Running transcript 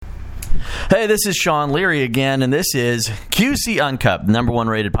Hey, this is Sean Leary again, and this is QC Uncut, the number one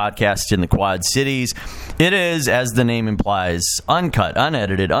rated podcast in the Quad Cities. It is, as the name implies, uncut,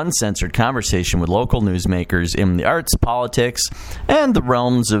 unedited, uncensored conversation with local newsmakers in the arts, politics, and the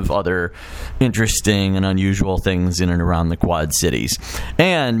realms of other interesting and unusual things in and around the Quad Cities.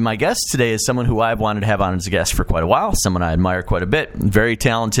 And my guest today is someone who I've wanted to have on as a guest for quite a while, someone I admire quite a bit, very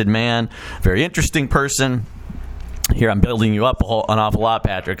talented man, very interesting person. Here, I'm building you up an awful lot,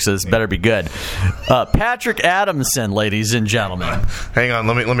 Patrick, so this better be good. Patrick Adamson, ladies and gentlemen. Hang on,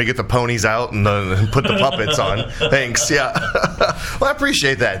 let me get the ponies out and put the puppets on. Thanks, yeah. Well, I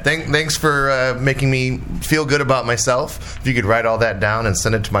appreciate that. Thanks for making me feel good about myself. If you could write all that down and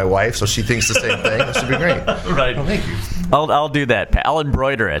send it to my wife so she thinks the same thing, that should be great. Right. Well, thank you. I'll do that. I'll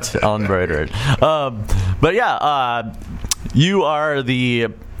embroider it. But yeah, you are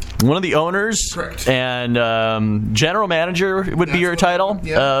one of the owners. Correct. And general manager would be your title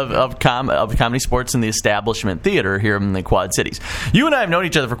of Comedy Sports in the Establishment Theater here in the Quad Cities. You and I have known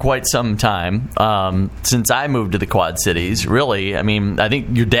each other for quite some time, since I moved to the Quad Cities. Really, I mean, I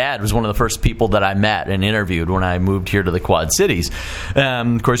think your dad was one of the first people that I met and interviewed when I moved here to the Quad Cities.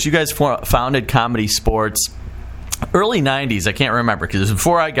 Of course, you guys founded Comedy Sports early 90s. I can't remember because it was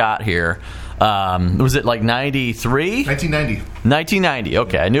before I got here. Was it like 93? 1990. 1990.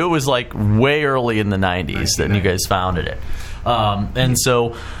 Okay, I knew it was like way early in the 90s that you guys founded it. And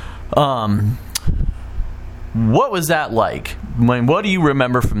so, what was that like? What do you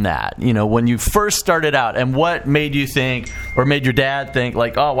remember from that? You know, when you first started out, and what made you think, or made your dad think,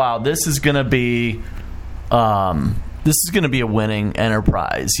 like, oh wow, this is going to be a winning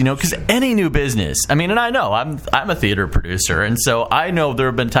enterprise, you know, because any new business, I mean, and I know I'm a theater producer, and so I know there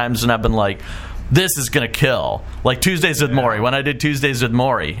have been times when I've been like, this is going to kill. Like Tuesdays with Maury, when I did Tuesdays with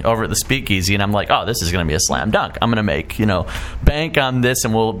Maury over at the Speakeasy, and I'm like, oh, this is going to be a slam dunk. I'm going to make, bank on this,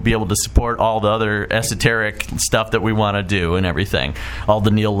 and we'll be able to support all the other esoteric stuff that we want to do and everything, all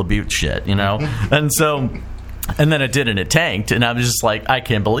the Neil LaBute shit, and so. And then it did, and it tanked, and I was just like, I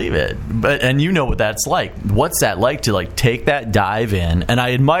can't believe it. And you know what that's like. What's that like to take that dive in? And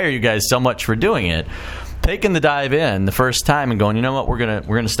I admire you guys so much for doing it. Taking the dive in the first time and going, you know what, we're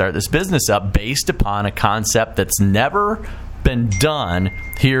gonna start this business up based upon a concept that's never been done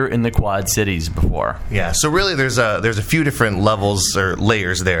here in the Quad Cities before. Yeah, so really there's a few different levels or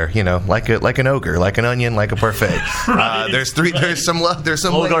layers there, like an ogre, like an onion, like a parfait. Right. There's some ogres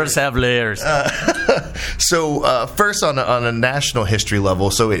layers. Have layers. So first on a national history level,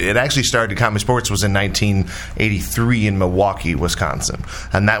 so it actually started, Comedy Sports was in 1983 in Milwaukee, Wisconsin,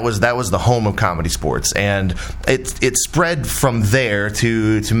 and that was the home of Comedy Sports, and it spread from there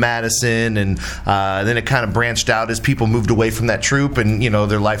to Madison, and then it kind of branched out as people moved away from that troupe, and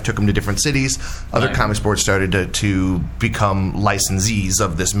their life took them to different cities. Other Comedy Sports started to become licensees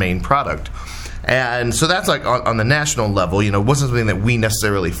of this main product. And so that's like on the national level, it wasn't something that we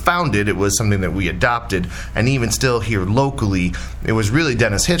necessarily founded. It was something that we adopted. And even still here locally, it was really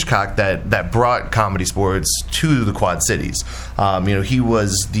Dennis Hitchcock that brought Comedy Sports to the Quad Cities. He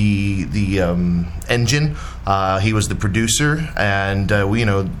was the engine. He was the producer, and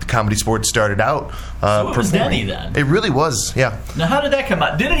Comedy Sports started out. So what was Denny then? It really was, yeah. Now, how did that come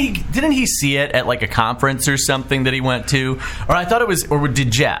out? Didn't he see it at like a conference or something that he went to? Or I thought it was, or did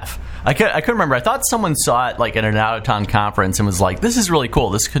Jeff? I couldn't remember. I thought someone saw it like at an out-of-town conference and was like, this is really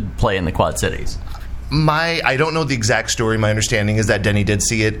cool. This could play in the Quad Cities. I don't know the exact story. My understanding is that Denny did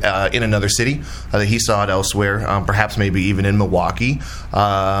see it in another city, that he saw it elsewhere, perhaps maybe even in Milwaukee,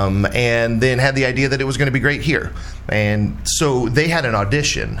 and then had the idea that it was going to be great here. And so they had an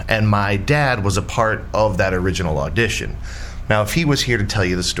audition, and my dad was a part of that original audition. Now, if he was here to tell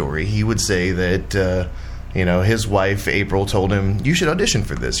you the story, he would say that his wife April told him, you should audition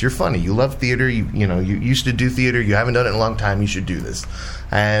for this. You're funny. You love theater. You used to do theater. You haven't done it in a long time. You should do this.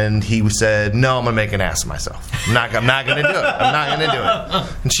 And he said, no, I'm going to make an ass of myself. I'm not going to do it. I'm not going to do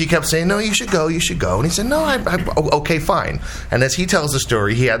it. And she kept saying, no, you should go. You should go. And he said, no, okay, fine. And as he tells the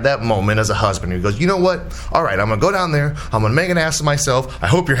story, he had that moment as a husband. He goes, you know what? All right, I'm going to go down there. I'm going to make an ass of myself. I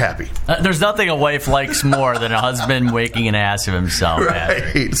hope you're happy. There's nothing a wife likes more than a husband making an ass of himself.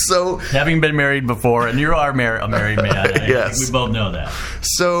 Right. Man. So, having been married before, and you are a married man. Yes. We both know that.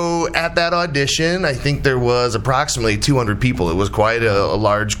 So at that audition, I think there was approximately 200 people. It was quite a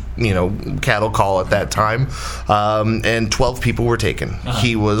large, cattle call at that time, and 12 people were taken.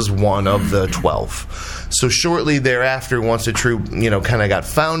 He was one of the 12. So shortly thereafter, once the troupe, kind of got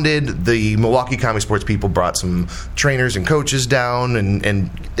founded, the Milwaukee Comedy Sports people brought some trainers and coaches down,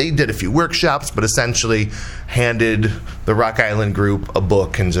 and they did a few workshops, but essentially handed the Rock Island group a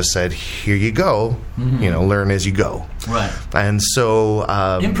book and just said, here you go. learn as you go. Right. And so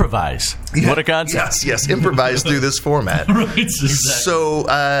improvise. What a concept. Yes, improvise through this format. Right. Exactly.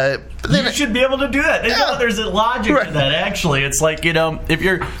 So you should be able to do that. There's a logic to that, actually. It's like, if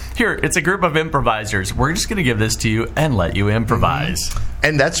you're here, it's a group of improvisers. We're just going to give this to you and let you improvise. Mm-hmm.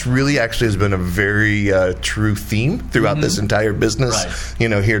 And that's really actually has been a very true theme throughout this entire business.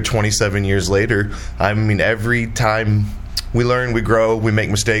 Right. Here 27 years later, I mean, every time we learn, we grow, we make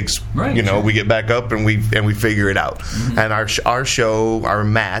mistakes. Right, we get back up and we figure it out. Mm-hmm. And our show, our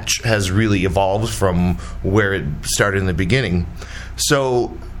match, has really evolved from where it started in the beginning.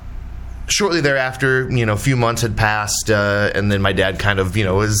 So shortly thereafter, a few months had passed, and then my dad kind of,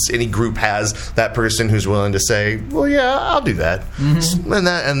 as any group has, that person who's willing to say, well, yeah, I'll do that. Mm-hmm.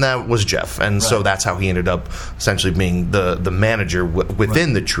 And that was Jeff. And so that's how he ended up essentially being the manager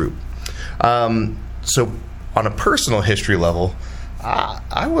within the troupe. So on a personal history level,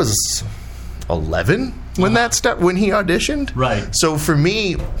 I was 11 when when he auditioned. Right. So for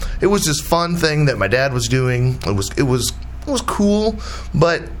me, it was this fun thing that my dad was doing. It was cool,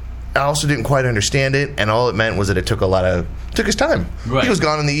 but I also didn't quite understand it, and all it meant was that it took his time. Right. He was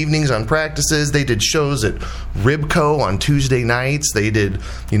gone in the evenings on practices. They did shows at Ribco on Tuesday nights. They did,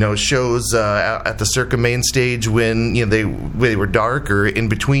 shows at the Circa main stage when they were dark or in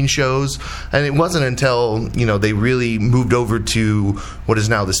between shows. And it wasn't until they really moved over to what is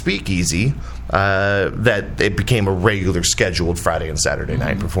now the Speakeasy that it became a regular scheduled Friday and Saturday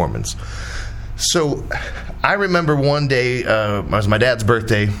night performance. So I remember one day, it was my dad's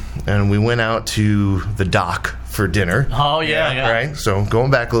birthday, and we went out to the dock for dinner. Oh, yeah. Right? So going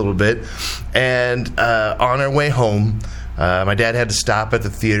back a little bit. And on our way home, my dad had to stop at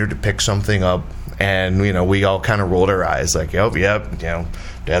the theater to pick something up. And, we all kind of rolled our eyes like, yep,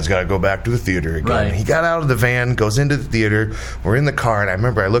 Dad's got to go back to the theater again. Right. He got out of the van, goes into the theater. We're in the car, and I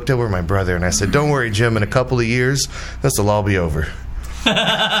remember I looked over at my brother, and I said, don't worry, Jim, in a couple of years, this will all be over. The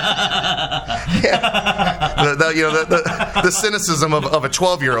cynicism of a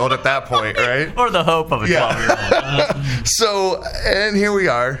 12-year-old at that point, right? Or the hope of a 12-year-old. So, and here we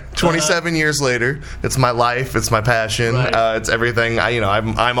are, 27 years later. It's my life. It's my passion. Right. It's everything.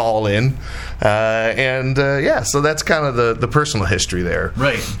 I'm all in. So that's kind of the personal history there.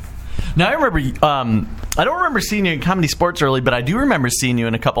 Right. Now, I remember, I don't remember seeing you in Comedy Sports early, but I do remember seeing you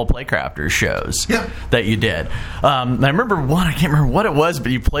in a couple of Playcrafters shows that you did. I remember one, I can't remember what it was,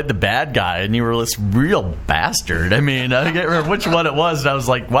 but you played the bad guy, and you were this real bastard. I mean, I can't remember which one it was, and I was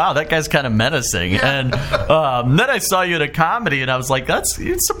like, wow, that guy's kind of menacing. And then I saw you at a comedy, and I was like,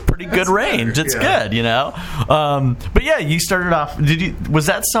 it's a pretty good range. It's good, But yeah, you started off, was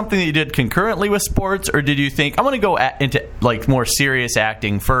that something that you did concurrently with sports, or did you think, I want to go into like more serious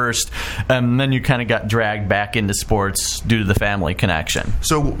acting first, and then you kind of got dragged back into sports due to the family connection?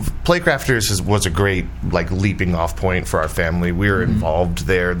 So Playcrafters was a great leaping off point for our family. We were involved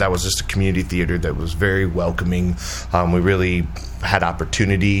there. That was just a community theater that was very welcoming. We really had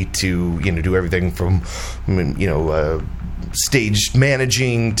opportunity to do everything from stage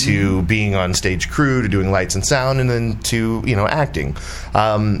managing to being on stage crew to doing lights and sound, and then to acting.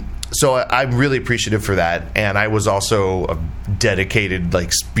 So I'm really appreciative for that, and I was also a dedicated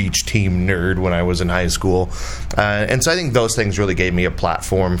speech team nerd when I was in high school, and so I think those things really gave me a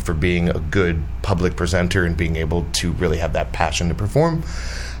platform for being a good public presenter and being able to really have that passion to perform.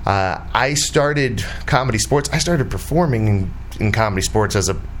 I started Comedy Sports. I started performing in Comedy Sports as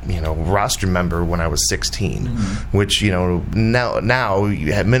a roster member when I was 16, which now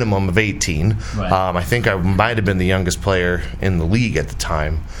you had minimum of 18. Right. I think I might have been the youngest player in the league at the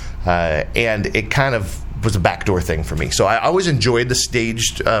time. And it kind of was a backdoor thing for me. So I always enjoyed the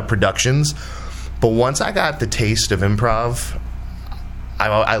staged productions, but once I got the taste of improv,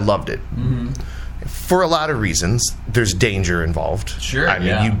 I loved it. Mm-hmm. For a lot of reasons. There's danger involved. Sure. I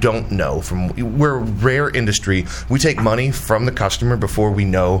mean, you don't know. We're a rare industry. We take money from the customer before we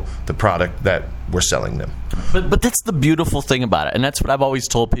know the product that we're selling them. But that's the beautiful thing about it, and that's what I've always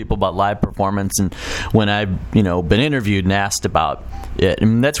told people about live performance. And when I've been interviewed and asked about it,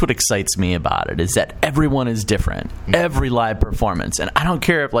 and that's what excites me about it, is that everyone is different. Every live performance, and I don't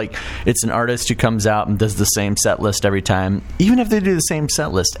care if it's an artist who comes out and does the same set list every time. Even if they do the same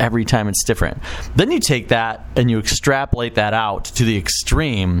set list every time, it's different. Then you take that and you extrapolate that out to the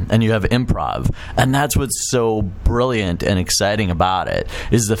extreme, and you have improv, and that's what's so brilliant and exciting about it,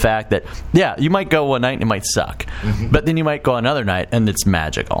 is the fact that you might go one night and it might suck, but then you might go another night and it's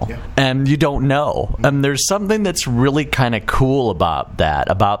magical, and you don't know. And there's something that's really kind of cool about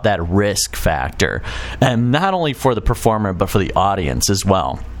that risk factor, and not only for the performer but for the audience as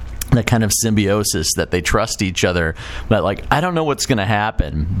well. that kind of symbiosis, that they trust each other, that like, I don't know what's going to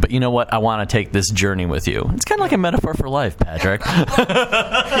happen, but you know what, I want to take this journey with you. It's kind of like a metaphor for life, Patrick.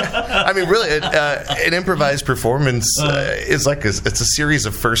 I mean, really, an improvised performance is like it's a series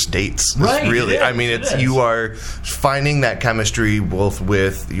of first dates. Right. Really, I mean, you are finding that chemistry both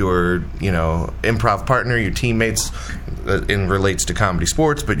with your improv partner, your teammates, in relates to comedy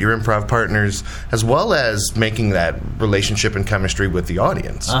sports, but your improv partners, as well as making that relationship and chemistry with the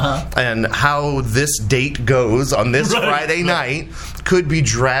audience. And how this date goes on this Friday night could be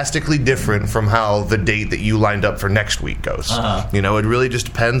drastically different from how the date that you lined up for next week goes. It really just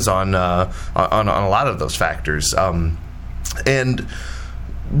depends on a lot of those factors. And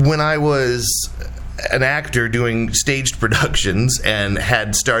when I was an actor doing staged productions and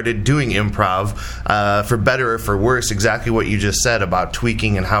had started doing improv, for better or for worse, exactly what you just said about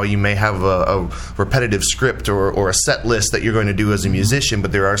tweaking and how you may have a repetitive script or a set list that you're going to do as a musician,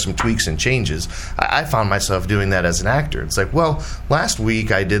 but there are some tweaks and changes. I found myself doing that as an actor. It's like, well, last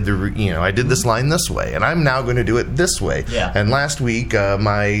week I did I did this line this way, and I'm now going to do it this way. Yeah. And last week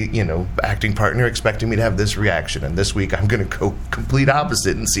my acting partner expected me to have this reaction, and this week I'm going to go complete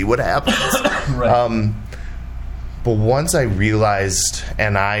opposite and see what happens. Right. But once I realized,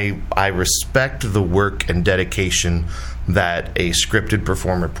 and I respect the work and dedication that a scripted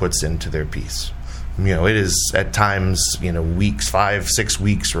performer puts into their piece. It is at times, weeks, 5-6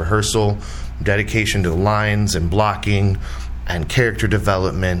 weeks rehearsal, dedication to the lines and blocking and character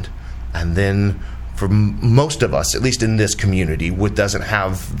development, and then for most of us, at least in this community, what doesn't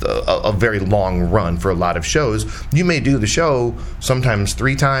have a very long run for a lot of shows, you may do the show sometimes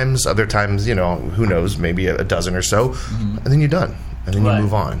 3 times, other times, who knows, maybe a dozen or so, and then you're done, and then you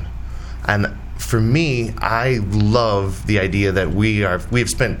move on. And for me, I love the idea that we have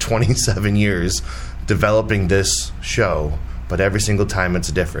spent 27 years developing this show, but every single time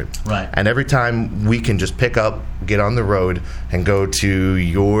it's different. Right. And every time we can just pick up, get on the road, and go to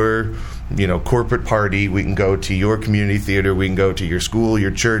your corporate party, we can go to your community theater, we can go to your school,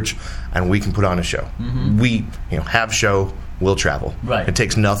 your church, and we can put on a show. We, have show, we'll travel. Right. It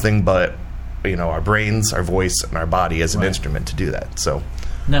takes nothing but, our brains, our voice, and our body as an instrument to do that. So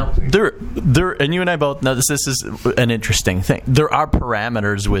now, there, and you and I both know this is an interesting thing. There are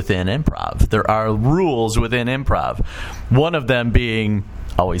parameters within improv. There are rules within improv. One of them being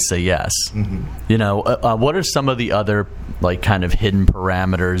always say yes. What are some of the other kind of hidden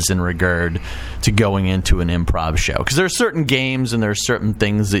parameters in regard to going into an improv show? Because there are certain games and there are certain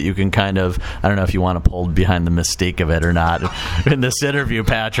things that you can kind of, I don't know if you want to pull behind the mystique of it or not in this interview,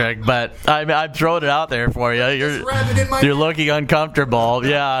 Patrick, but I'm throwing it out there for you. You're looking uncomfortable.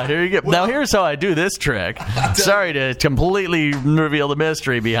 Yeah, here you go. Now here's how I do this trick. Sorry to completely reveal the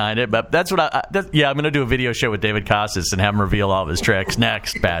mystery behind it, but that's what I'm going to do a video show with David Costas and have him reveal all of his tricks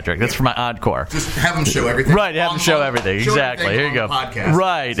next, Patrick. That's for my encore. Just have him show everything. Right, have him show everything. Exactly. Here you go. Podcast,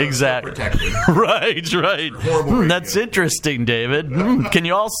 right, so exactly. Right. That's interesting, David. Can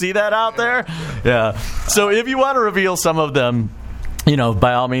you all see that out there? Yeah. So if you want to reveal some of them,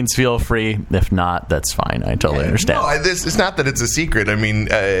 by all means, feel free. If not, that's fine. I totally understand. No, it's not that it's a secret. I mean,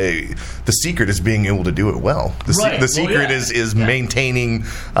 the secret is being able to do it well. The secret is maintaining,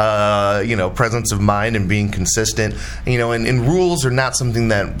 presence of mind and being consistent. And rules are not something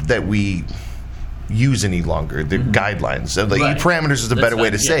that we use any longer. They're guidelines. So parameters is a better way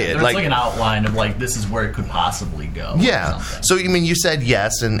to say it. It's like an outline of this is where it could possibly go. Yeah. So you said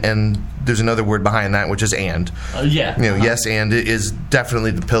yes, and there's another word behind that, which is and. Yes and is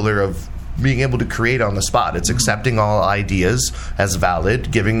definitely the pillar of being able to create on the spot. It's accepting all ideas as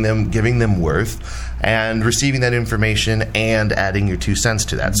valid, giving them worth, and receiving that information and adding your 2 cents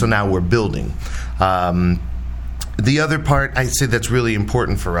to that. So now we're building. The other part I'd say that's really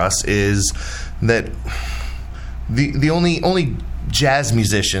important for us is that the only jazz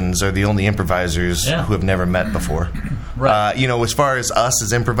musicians are the only improvisers who have never met before. Right. As far as us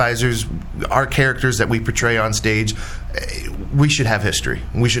as improvisers, our characters that we portray on stage, we should have history.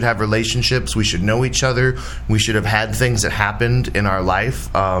 We should have relationships. We should know each other. We should have had things that happened in our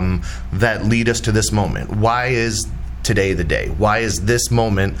life that lead us to this moment. Why is today the day? Why is this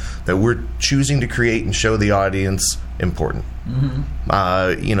moment that we're choosing to create and show the audience important?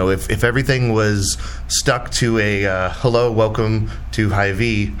 If everything was stuck to a hello, welcome to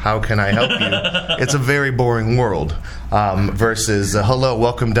Hy-Vee, how can I help you? It's a very boring world. Versus hello,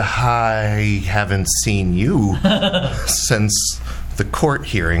 welcome to I haven't seen you since the court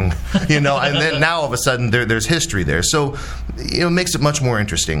hearing, and then now all of a sudden there's history there. So, it makes it much more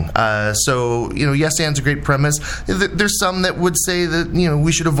interesting. Yes and's a great premise. There's some that would say that,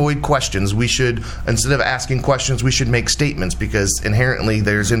 we should avoid questions. We should, instead of asking questions, we should make statements because inherently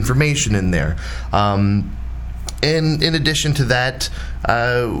there's information in there. And in addition to that,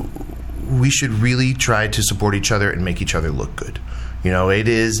 we should really try to support each other and make each other look good. It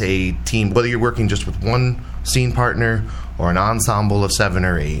is a team, whether you're working just with one scene partner or an ensemble of 7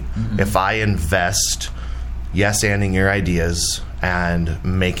 or 8. Mm-hmm. If I invest yes-anding your ideas and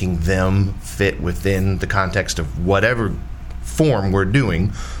making them fit within the context of whatever form we're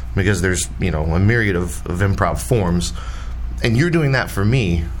doing, because there's, a myriad of improv forms, and you're doing that for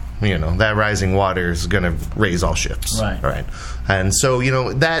me, that rising water is going to raise all ships. Right. And so,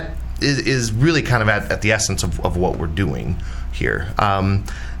 that is really kind of at the essence of what we're doing here.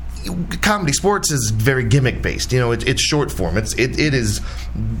 Comedy sports is very gimmick based. It's short form. It is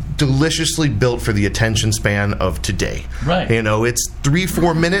deliciously built for the attention span of today. Right. It's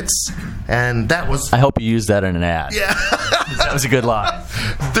 3-4 minutes, and that was. I hope you used that in an ad. Yeah. That was a good line.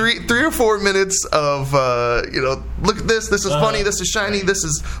 3 or 4 minutes of look at this. This is funny. This is shiny. This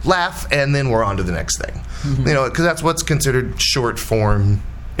is laugh, and then we're on to the next thing. Mm-hmm. Because that's what's considered short form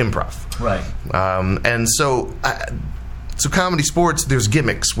improv. Right. And so. So comedy sports, there's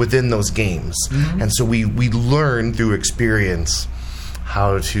gimmicks within those games. Mm-hmm. And so we learn through experience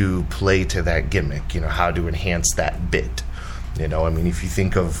how to play to that gimmick, how to enhance that bit. If you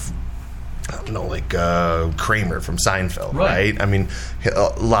think of, Kramer from Seinfeld, right?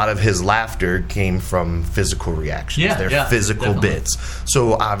 A lot of his laughter came from physical reactions. They're physical definitely. Bits.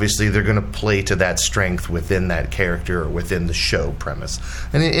 So obviously they're going to play to that strength within that character or within the show premise.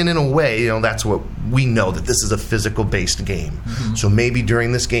 And in a way, that's what we know, that this is a physical-based game. Mm-hmm. So maybe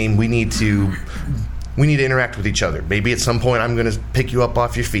during this game we need to interact with each other. Maybe at some point I'm going to pick you up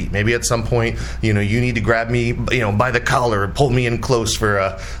off your feet. Maybe at some point, you need to grab me, by the collar and pull me in close for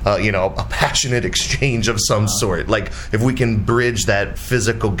a passionate exchange of some sort. Like, if we can bridge that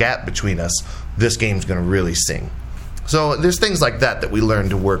physical gap between us, this game's going to really sing. So there's things like that we learn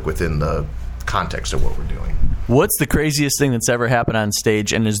to work within the context of what we're doing. What's the craziest thing that's ever happened on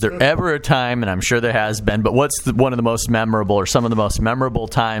stage? And is there ever a time, and I'm sure there has been, but what's one of the most memorable or some of the most memorable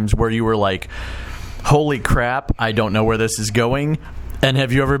times where you were like, holy crap, I don't know where this is going? And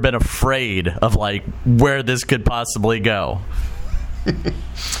have you ever been afraid of where this could possibly go?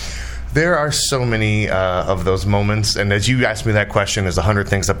 There are so many of those moments, and as you asked me that question, there's 100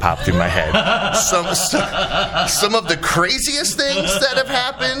 things that pop through my head. Some of the craziest things that have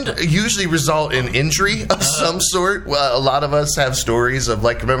happened usually result in injury of some sort. Well, a lot of us have stories of,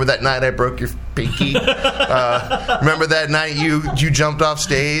 remember that night I broke your pinky? Remember that night you jumped off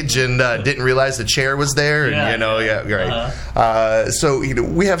stage and didn't realize the chair was there? And, right. So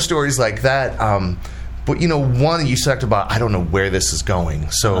we have stories like that. But, one, you talked about, I don't know where this is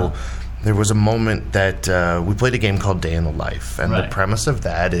going. So there was a moment that we played a game called Day in the Life. And the premise of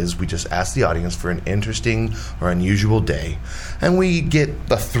that is we just ask the audience for an interesting or unusual day. And we get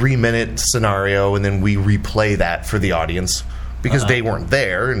a 3-minute scenario, and then we replay that for the audience because they weren't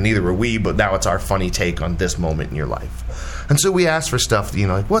there, and neither were we, but now it's our funny take on this moment in your life. And so we asked for stuff,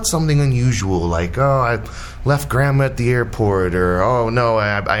 what's something unusual? I left grandma at the airport, or, oh, no,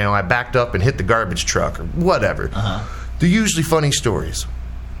 I backed up and hit the garbage truck, or whatever. They're usually funny stories.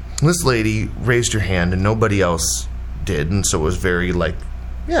 This lady raised her hand, and nobody else did, and so it was very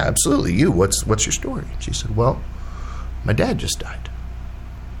yeah, absolutely, you. What's your story? She said, well, my dad just died.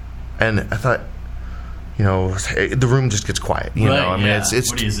 And I thought, the room just gets quiet.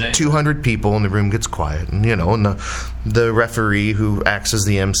 It's 200 people, and the room gets quiet. And and the referee who acts as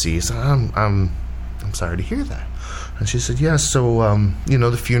the MC said, I'm sorry to hear that. And she said, yeah. So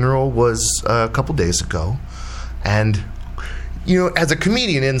the funeral was a couple days ago, and as a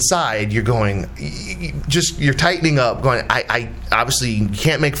comedian inside, you're going, you're tightening up, going, I obviously you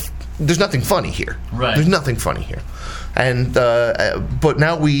can't make. There's nothing funny here. Right. There's nothing funny here, and but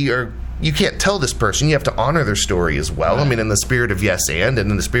now you can't tell this person. You have to honor their story as well. Right. In the spirit of yes and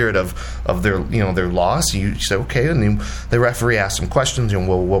in the spirit of their their loss, you say okay. And then the referee asks some questions.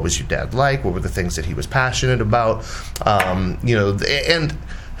 Well, what was your dad like? What were the things that he was passionate about? And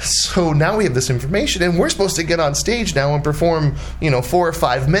so now we have this information, and we're supposed to get on stage now and perform 4 or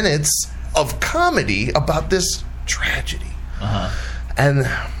 5 minutes of comedy about this tragedy. And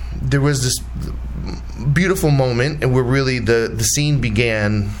there was this beautiful moment, and where really the scene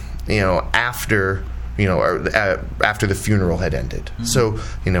began. After after the funeral had ended. Mm-hmm. So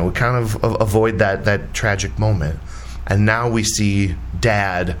we kind of avoid that tragic moment, and now we see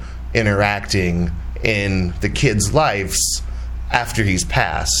Dad interacting in the kids' lives after he's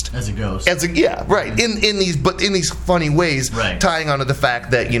passed as a ghost. Right. In these funny ways, right. Tying onto the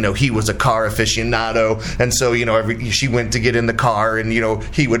fact that he was a car aficionado, and so she went to get in the car, and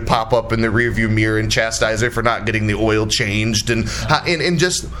he would pop up in the rearview mirror and chastise her for not getting the oil changed, and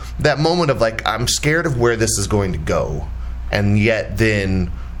just that moment of like, I'm scared of where this is going to go, and yet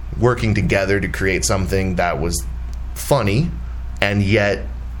then working together to create something that was funny and yet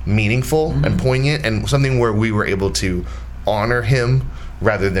meaningful and poignant, and something where we were able to honor him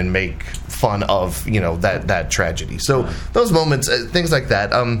rather than make fun of that tragedy. So those moments, things like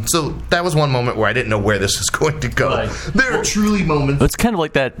that. So that was one moment where I didn't know where this was going to go. Right. There are truly moments. It's kind of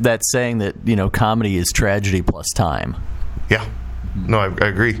like that saying that comedy is tragedy plus time. Yeah, no, I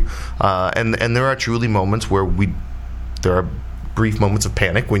agree. And there are truly moments where there are brief moments of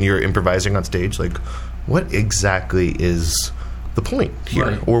panic when you're improvising on stage. Like, what exactly is the point here,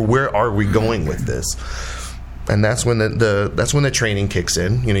 right. Or where are we going with this? And that's when the training kicks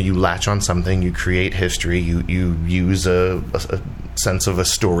in. You latch on something, you create history, you use a sense of a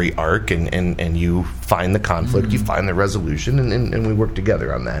story arc, and you find the conflict, you find the resolution, and we work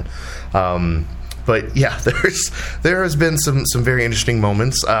together on that. But yeah, there has been some very interesting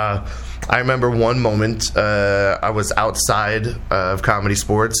moments. I remember one moment I was outside of Comedy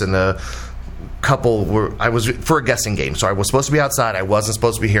Sports, and I was for a guessing game, so I was supposed to be outside. I wasn't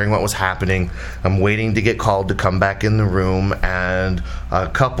supposed to be hearing what was happening. I'm waiting to get called to come back in the room, and a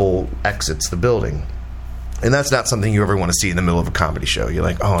couple exits the building. And that's not something you ever want to see in the middle of a comedy show. You're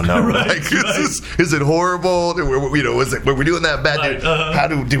like, oh no, right, is it horrible? Were we doing that bad? Right, how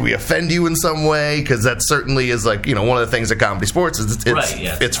do we offend you in some way? Because that certainly is like one of the things at Comedy Sports is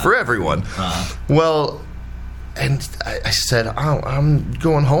it's for everyone. Well. And I said, I'm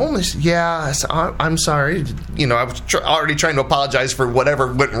going home. They said, yeah. I said, I'm sorry. I was already trying to apologize for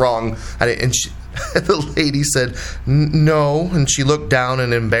whatever went wrong. And the lady said, no. And she looked down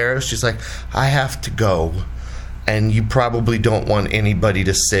and embarrassed. She's like, I have to go. And you probably don't want anybody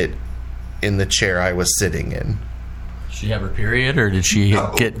to sit in the chair I was sitting in. Did she have her period, or did she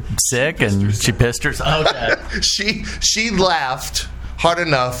get sick and she pissed herself? Okay. She laughed hard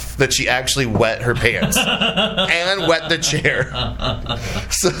enough that she actually wet her pants and wet the chair.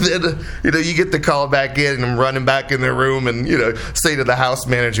 So then, you get the call back in, and I'm running back in the room and, say to the house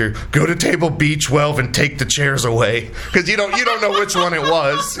manager, go to table B12 and take the chairs away. Because you don't know which one it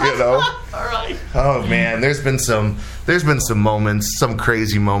was, All right. Oh, man, there's been some moments, some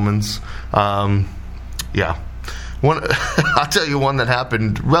crazy moments. Yeah. I'll tell you one that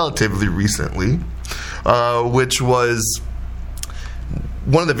happened relatively recently, which was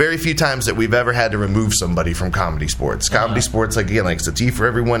one of the very few times that we've ever had to remove somebody from Comedy Sports. Comedy Sports, it's a tea for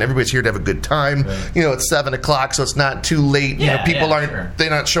everyone. Everybody's here to have a good time. Right. It's 7:00, so it's not too late. Yeah, people they're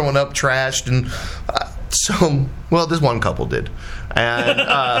not showing up trashed, and this one couple did, and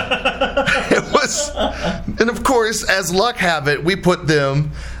it was, and of course, as luck have it, we put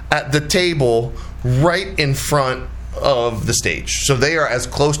them at the table right in front of the stage, so they are as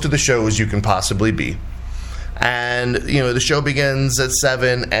close to the show as you can possibly be. And, the show begins at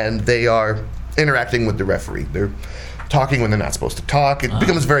 7, and they are interacting with the referee. They're talking when they're not supposed to talk. It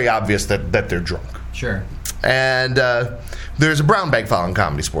becomes very obvious that they're drunk. Sure. And there's a brown bag foul in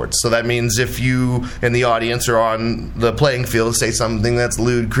Comedy Sports. So that means if you in the audience or on the playing field say something that's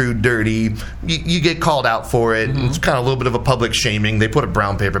lewd, crude, dirty, you get called out for it. Mm-hmm. It's kind of a little bit of a public shaming. They put a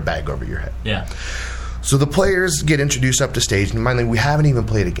brown paper bag over your head. Yeah. So the players get introduced up to stage, and mind you, we haven't even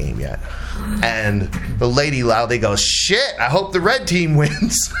played a game yet. And the lady loudly goes, shit, I hope the red team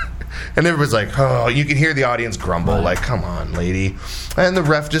wins. And everybody's like, oh, you can hear the audience grumble, like, come on, lady. And the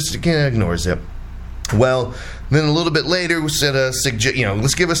ref just ignores it. Well, then a little bit later, we said,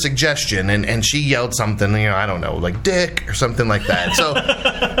 let's give a suggestion, and she yelled something, I don't know, like dick or something like that. So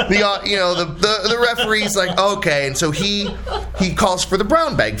the referee's like, okay, and so he calls for the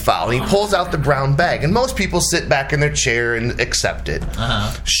brown bag foul, and he pulls out the brown bag, and most people sit back in their chair and accept it.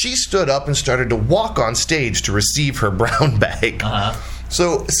 She stood up and started to walk on stage to receive her brown bag.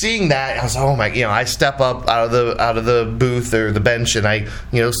 So seeing that, I was like, oh my, I step up out of the booth or the bench, and I,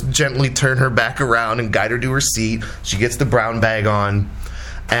 gently turn her back around and guide her to her seat. She gets the brown bag on,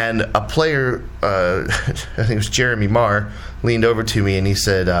 and a player, I think it was Jeremy Marr, leaned over to me and he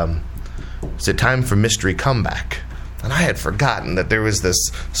said, "Is it time for mystery comeback?" And I had forgotten that there was this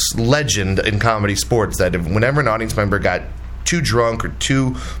legend in Comedy Sports that whenever an audience member got too drunk or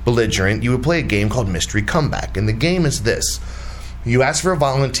too belligerent, you would play a game called Mystery Comeback, and the game is this. You ask for a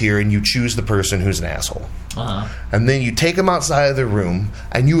volunteer and you choose the person who's an asshole. And then you take them outside of the room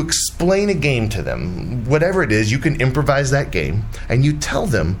and you explain a game to them. Whatever it is, you can improvise that game. And you tell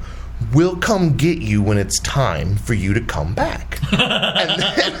them we'll come get you when it's time for you to come back. And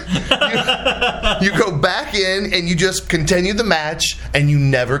then you go back in and you just continue the match and you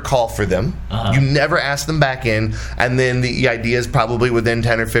never call for them. You never ask them back in. And then the idea is probably within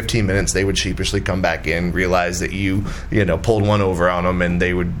 10 or 15 minutes they would sheepishly come back in, realize that you pulled one over on them, and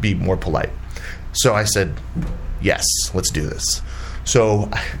they would be more polite. So I said, yes, let's do this. So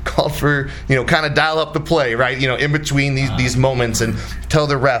I called for, kind of dial up the play, right? In between these moments, and tell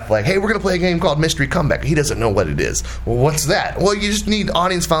the ref, like, hey, we're going to play a game called Mystery Comeback. He doesn't know what it is. Well, what's that? Well, you just need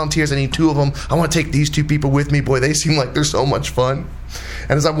audience volunteers. I need 2 of them. I want to take these 2 people with me. Boy, they seem like they're so much fun.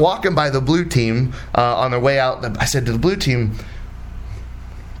 And as I'm walking by the blue team on their way out, I said to the blue team,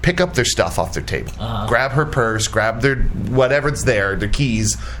 pick up their stuff off their table. Grab her purse, grab their whatever's there, their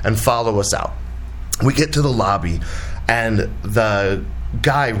keys, and follow us out. We get to the lobby, and the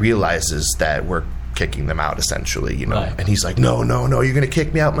guy realizes that we're kicking them out, essentially, Right. And he's like, no, you're going to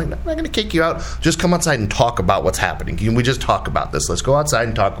kick me out. I'm like, no, I'm not going to kick you out. Just come outside and talk about what's happening. Can we just talk about this? Let's go outside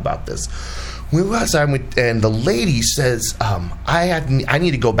and talk about this. We go outside, and the lady says, I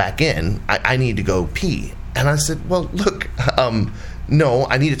need to go back in. I need to go pee. And I said, well, look, no,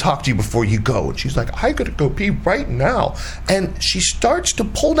 I need to talk to you before you go. And she's like, I gotta go pee right now. And she starts to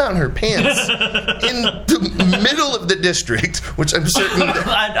pull down her pants in the middle of the district, which I'm certain...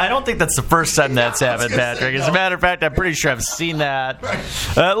 I don't think that's the first time that's happened, Patrick. As a matter of fact, I'm pretty sure I've seen that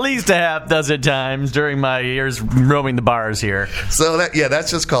at least a half dozen times during my years roaming the bars here. So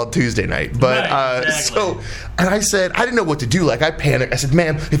that's just called Tuesday night. But right, exactly. And I said, I didn't know what to do. Like, I panicked. I said,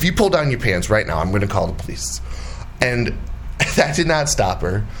 ma'am, if you pull down your pants right now, I'm going to call the police. And that did not stop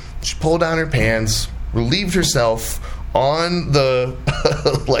her. She pulled down her pants, relieved herself on the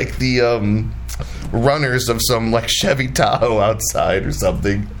runners of some Chevy Tahoe outside or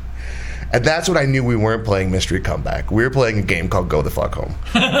something. And that's when I knew we weren't playing Mystery Comeback. We were playing a game called Go the Fuck Home.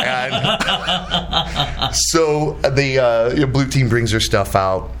 And so the blue team brings their stuff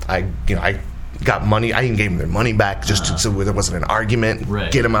out. I got money. I even gave them their money back just so there wasn't an argument.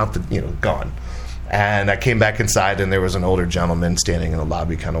 Right. Get them out, gone. And I came back inside, and there was an older gentleman standing in the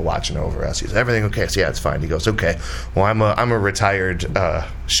lobby kind of watching over us. He said, everything okay? I said, yeah, it's fine. He goes, okay. Well, I'm a retired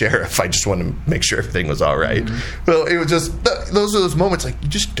sheriff. I just want to make sure everything was all right. Mm-hmm. Well, it was just, those are those moments, you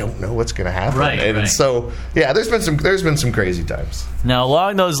just don't know what's going to happen. Right, and so, yeah, there's been some crazy times. Now,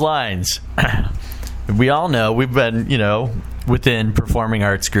 along those lines, we all know we've been, within performing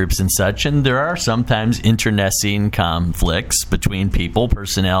arts groups and such, and there are sometimes internecine conflicts between people,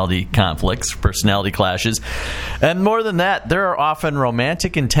 personality conflicts, personality clashes, and more than that, there are often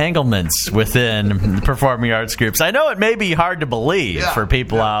romantic entanglements within performing arts groups. I know it may be hard to believe for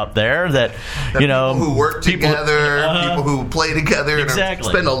people out there that people who work together, people who play together, exactly.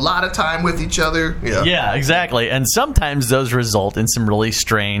 and spend a lot of time with each other. Yeah, exactly. And sometimes those result in some really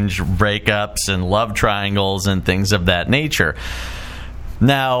strange breakups and love triangles and things of that nature.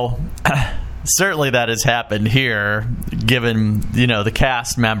 Now, certainly that has happened here, given, the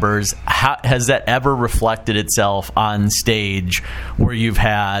cast members. Has that ever reflected itself on stage where you've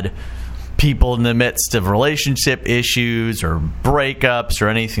had people in the midst of relationship issues or breakups or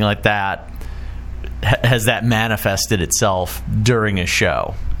anything like that? Has that manifested itself during a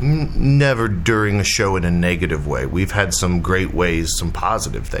show? Never during a show in a negative way. We've had some great ways, some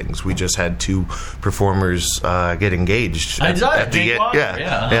positive things. We just had 2 performers get engaged.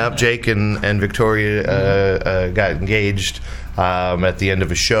 Jake and Victoria got engaged at the end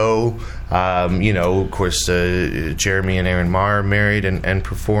of a show. Of course, Jeremy and Aaron Marr married and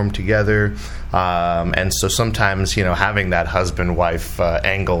performed together. And so sometimes, having that husband-wife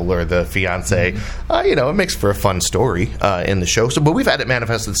angle or the fiance, it makes for a fun story in the show. But we've had it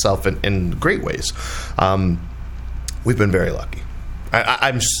manifest itself in great ways. We've been very lucky.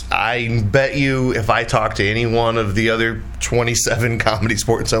 I bet you if I talk to any one of the other 27 Comedy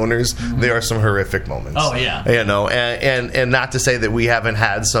Sports owners, there are some horrific moments. Oh, yeah. And not to say that we haven't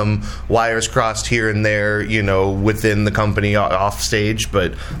had some wires crossed here and there, within the company off stage,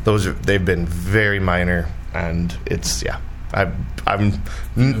 but they've been very minor, and it's,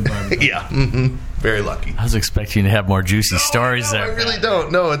 very lucky. I was expecting to have more juicy stories there. I really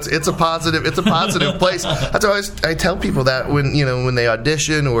don't. No, it's a positive. It's a positive place. That's why I tell people that when they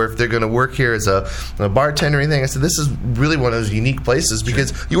audition or if they're going to work here as a bartender or anything. I said this is really one of those unique places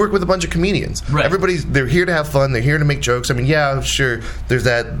because you work with a bunch of comedians. Right. They're here to have fun. They're here to make jokes. I mean, yeah, sure. There's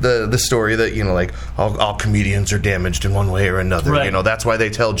the story that all comedians are damaged in one way or another. Right. That's why they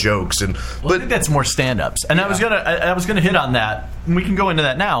tell jokes. But I think that's more stand-ups. And I was gonna hit on that. And we can go into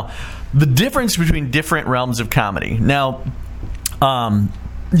that now. The difference between different realms of comedy. Now,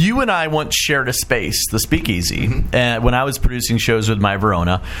 you and I once shared a space, the Speakeasy, when I was producing shows with My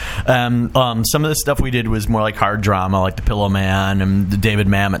Verona. Some of the stuff we did was more like hard drama, like The Pillow Man and the David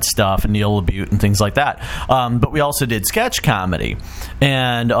Mamet stuff and Neil LaBute and things like that. But we also did sketch comedy.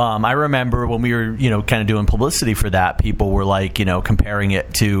 And I remember when we were, kind of doing publicity for that, people were like, comparing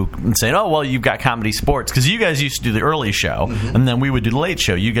it to and saying, oh, well, you've got Comedy Sports. Because you guys used to do the early show, and then we would do the late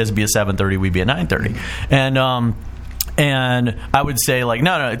show. You guys would be at 7:30, we'd be at 9:30. And I would say, like,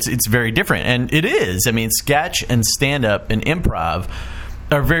 no, it's very different. And it is. I mean, sketch and stand-up and improv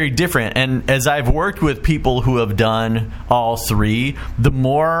are very different. And as I've worked with people who have done all three, the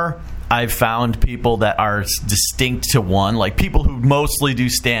more I've found people that are distinct to one, like people who mostly do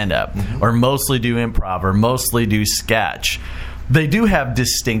stand-up or mostly do improv or mostly do sketch, they do have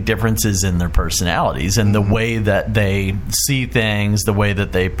distinct differences in their personalities and the way that they see things, the way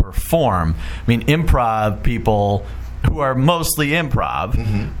that they perform. I mean, improv people who are mostly improv,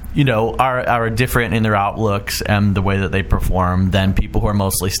 are different in their outlooks and the way that they perform than people who are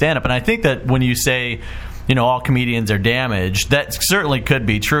mostly stand-up. And I think that when you say, all comedians are damaged, that certainly could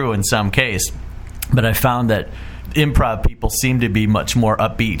be true in some case. But I found that improv people seem to be much more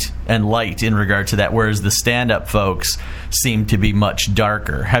upbeat and light in regard to that, whereas the stand-up folks seem to be much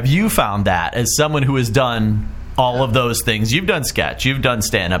darker. Have you found that as someone who has done all of those things? You've done sketch, you've done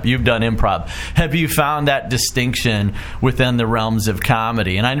stand-up, you've done improv. Have you found that distinction within the realms of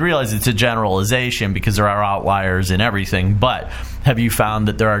comedy? And I realize it's a generalization because there are outliers in everything, but have you found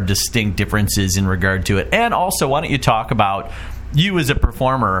that there are distinct differences in regard to it? And also, why don't you talk about you as a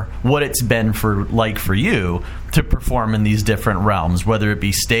performer, what it's been for you to perform in these different realms, whether it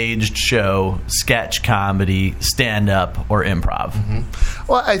be staged show, sketch comedy, stand-up, or improv?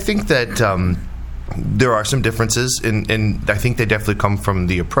 Well, I think that there are some differences, and I think they definitely come from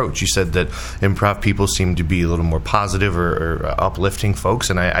the approach. You said that improv people seem to be a little more positive or uplifting folks,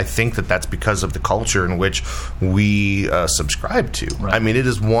 and I think that that's because of the culture in which we subscribe to. Right. I mean, it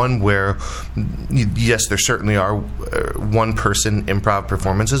is one where, yes, there certainly are one-person improv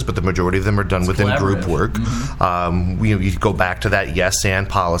performances, but the majority of them are done within group work. You go back to that yes and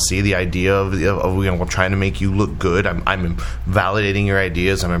policy, the idea of I'm trying to make you look good. I'm validating your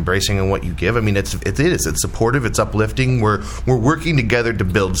ideas. I'm embracing what you give. I mean, it's supportive, it's uplifting. We're working together to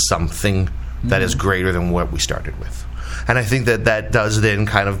build something that is greater than what we started with. And I think that does then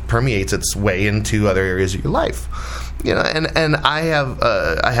kind of permeates its way into other areas of your life. And I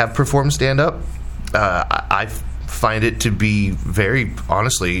have performed stand-up. I find it to be very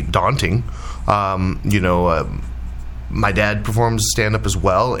honestly daunting. My dad performs stand-up as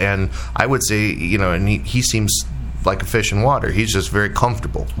well, and I would say, and he seems like a fish in water. He's just very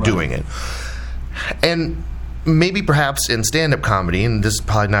comfortable doing it. And maybe perhaps in stand-up comedy, and this is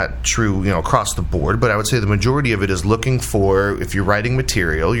probably not true, across the board, but I would say the majority of it is looking for, if you're writing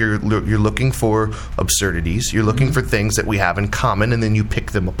material, you're looking for absurdities, you're looking for things that we have in common, and then you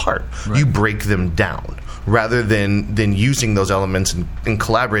pick them apart. Right. You break them down. Rather than using those elements and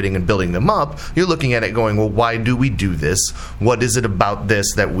collaborating and building them up, you're looking at it going, well, why do we do this? What is it about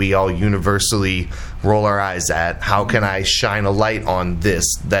this that we all universally roll our eyes at? How can I shine a light on this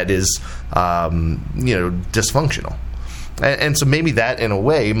that is, dysfunctional? And so maybe that, in a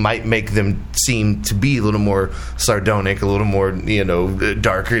way, might make them seem to be a little more sardonic, a little more,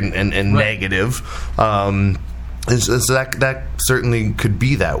 darker and negative. And so that certainly could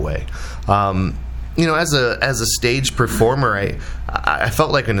be that way. As a stage performer, I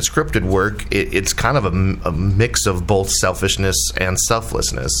felt like in a scripted work, it's kind of a mix of both selfishness and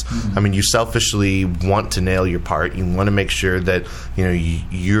selflessness. I mean, you selfishly want to nail your part. You want to make sure that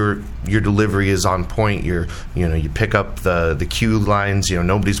your delivery is on point. You pick up the cue lines.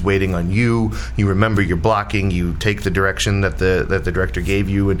 Nobody's waiting on you. You remember your blocking. You take the direction that the director gave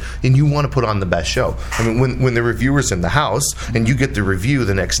you, and you want to put on the best show. I mean, when the reviewer's in the house and you get the review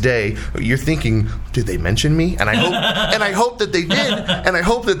the next day, you're thinking, did they mention me? And I hope that they did. And I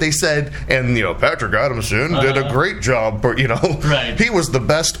hope that they said, and Patrick Adamson did a great job. Right. He was the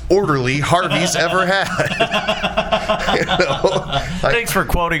best orderly Harvey's ever had. Thanks for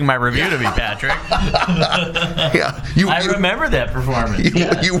quoting my review to me, Patrick. I remember that performance.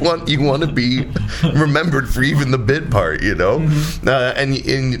 You want to be remembered for even the bid part, and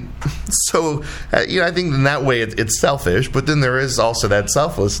so I think in that way it's selfish, but then there is also that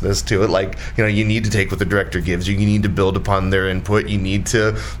selflessness to it. Like you need to take what the director gives you. You need to build upon their input. You need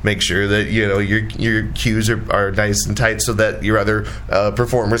to make sure that your cues are nice and tight, so that your other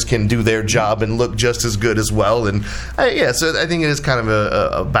performers can do their job and look just as good as well. And so I think it is kind of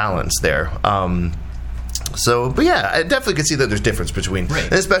a balance there. But yeah, I definitely could see that there's difference between,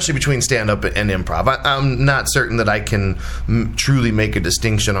 especially between stand-up and improv. I'm not certain that I can truly make a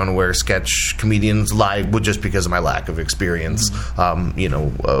distinction on where sketch comedians lie, just because of my lack of experience,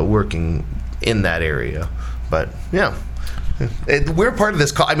 working in that area. But yeah. We're part of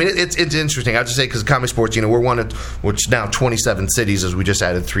this. I mean, it's interesting. I'll just say, because Comedy Sports, we're one of, which now 27 cities, as we just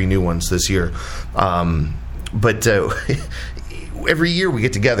added 3 new ones this year. But every year we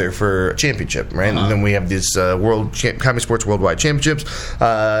get together for a championship, right? And then we have these Comedy Sports Worldwide Championships,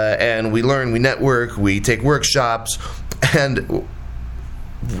 and we learn, we network, we take workshops, and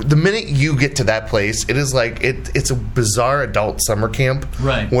the minute you get to that place, it is like it's a bizarre adult summer camp,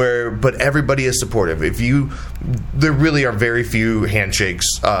 right? But everybody is supportive. There really are very few handshakes.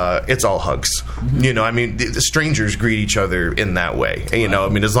 It's all hugs. Mm-hmm. I mean, the strangers greet each other in that way. Right. I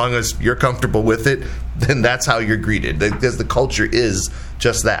mean, as long as you're comfortable with it, then that's how you're greeted. Because the culture is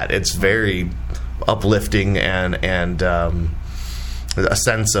just that. It's very uplifting and a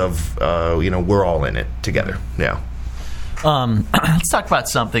sense of we're all in it together. Yeah. Let's talk about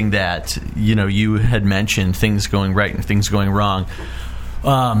something that you had mentioned, things going right and things going wrong.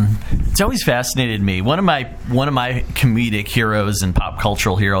 It's always fascinated me. One of my comedic heroes and pop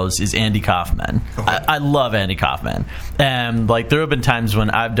cultural heroes is Andy Kaufman. Okay. I love Andy Kaufman, and there have been times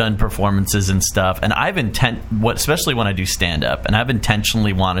when I've done performances and stuff, and especially when I do stand up, and I've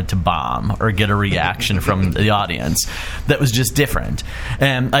intentionally wanted to bomb or get a reaction from the audience that was just different.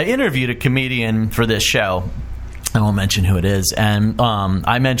 And I interviewed a comedian for this show. I won't mention who it is, and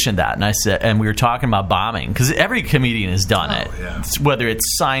I mentioned that, and I said, and we were talking about bombing, because every comedian has done it, whether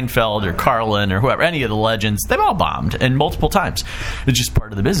it's Seinfeld or Carlin or whoever, any of the legends, they've all bombed, and multiple times. It's just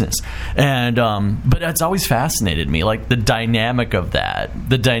part of the business, and but it's always fascinated me, the dynamic of that,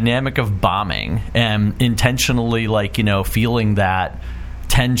 the dynamic of bombing, and intentionally, feeling that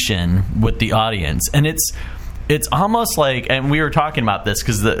tension with the audience, and it's almost like, and we were talking about this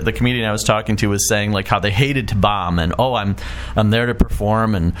because the comedian I was talking to was saying how they hated to bomb, and I'm there to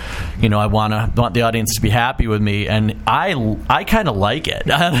perform, and I want the audience to be happy with me, and I kind of like it.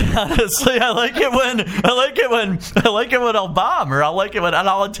 Honestly, I like it when I'll bomb, or I like it when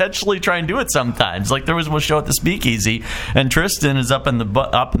I'll intentionally try and do it sometimes. There was one show at the Speakeasy, and Tristan is up in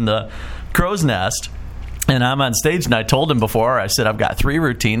the crow's nest. And I'm on stage, and I told him before, I said, I've got 3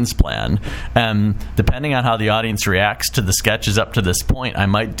 routines planned, and depending on how the audience reacts to the sketches up to this point, I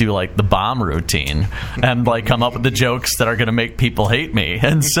might do the bomb routine and come up with the jokes that are going to make people hate me.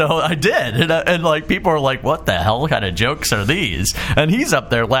 And so I did, and people are like, what the hell kind of jokes are these? And he's up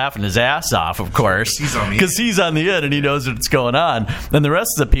there laughing his ass off, of course, because he's on the end and he knows what's going on. And the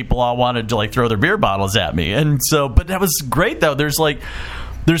rest of the people all wanted to throw their beer bottles at me. And so, but that was great though.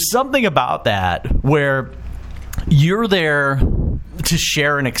 There's something about that where you're there to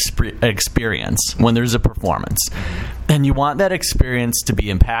share an experience when there's a performance, and you want that experience to be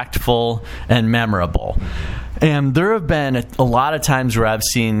impactful and memorable. And there have been a lot of times where I've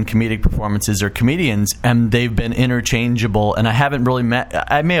seen comedic performances or comedians, and they've been interchangeable, and I haven't really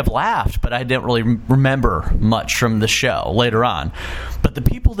I may have laughed, but I didn't really remember much from the show later on. But the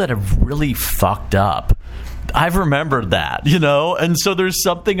people that have really fucked up, I've remembered that, and so there's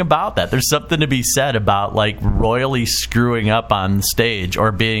something about that. There's something to be said about royally screwing up on stage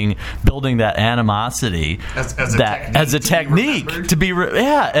or building that animosity as a technique to be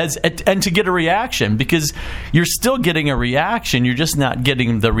and to get a reaction, because you're still getting a reaction. You're just not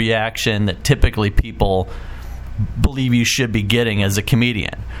getting the reaction that typically people believe you should be getting as a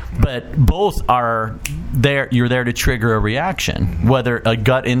comedian. But both are there. You're there to trigger a reaction, whether a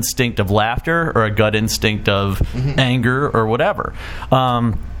gut instinct of laughter or a gut instinct of anger or whatever.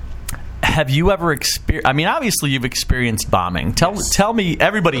 Have you ever experienced? I mean, obviously you've experienced bombing. Tell me.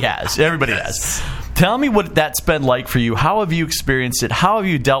 Everybody has. Has. Tell me what that's been like for you. How have you experienced it? How have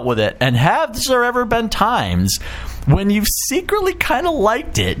you dealt with it? And have there ever been times when you've secretly kind of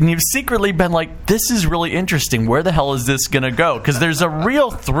liked it, and you've secretly been like, this is really interesting. Where the hell is this going to go? Because there's a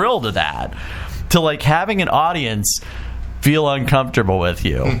real thrill to that, to having an audience feel uncomfortable with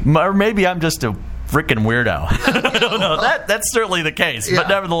you. Or maybe I'm just a freaking weirdo. I don't know. That's certainly the case, but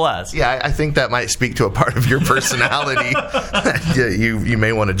nevertheless. Yeah, I think that might speak to a part of your personality that you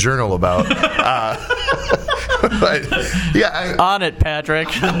may want to journal about. But yeah, on it, Patrick.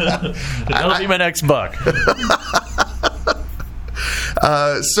 That'll be my next book.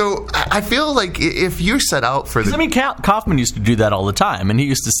 So I feel like if you're set out for the... I mean, Kaufman used to do that all the time, and he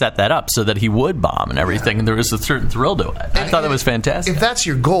used to set that up so that he would bomb and everything, and there was a certain thrill to it. I thought that was fantastic. If that's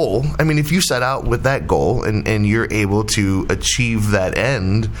your goal, I mean, if you set out with that goal and you're able to achieve that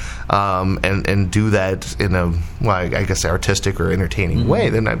end and do that in a, well, I guess, artistic or entertaining way,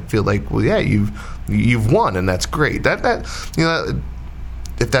 then I feel like, well, yeah, you've won, and that's great. That you know,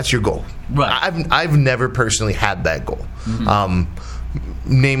 if that's your goal. Right. I've never personally had that goal.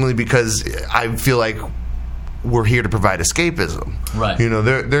 Namely because I feel like we're here to provide escapism. Right. You know,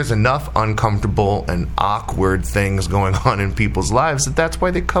 there's enough uncomfortable and awkward things going on in people's lives that's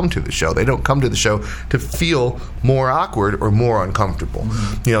why they come to the show. They don't come to the show to feel more awkward or more uncomfortable.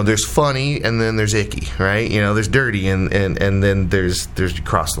 You know, there's funny and then there's icky, right? You know, there's dirty and then there's you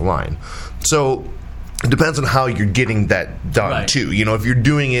cross the line. So it depends on how you're getting that done, too. You know, if you're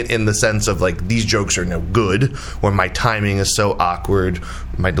doing it in the sense of, like, these jokes are no good, or my timing is so awkward,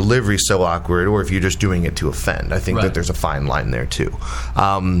 my delivery is so awkward, or if you're just doing it to offend. I think that there's a fine line there, too.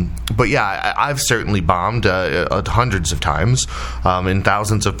 But, yeah, I've certainly bombed hundreds of times. In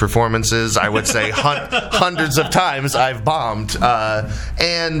thousands of performances, I would say hundreds of times I've bombed.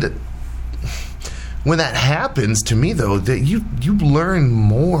 And when that happens, to me, though, that you learn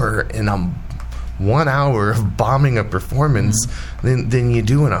more in a 1 hour of bombing a performance than you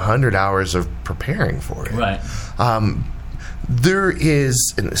do in 100 hours of preparing for it. Right. There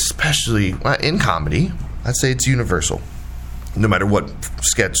is, and especially in comedy, I'd say it's universal. No matter what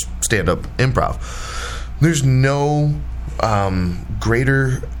sketch, stand-up, improv, there's no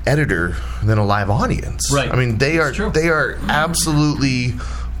greater editor than a live audience. Right. I mean, they are absolutely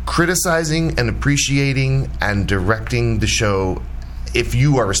criticizing and appreciating and directing the show if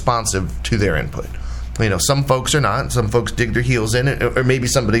you are responsive to their input. You know, some folks are not. Some folks dig their heels in it. Or maybe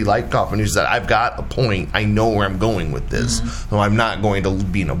somebody like Kaufman who said, I've got a point. I know where I'm going with this. So I'm not going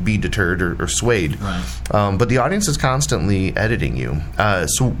to be deterred or swayed. Right. But the audience is constantly editing you.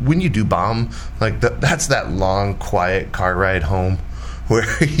 So when you do bomb, like that's that long, quiet car ride home where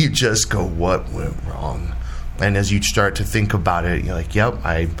you just go, what went wrong? And as you start to think about it, you're like, yep,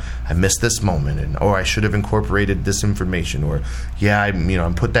 I missed this moment, or I should have incorporated this information, or yeah, I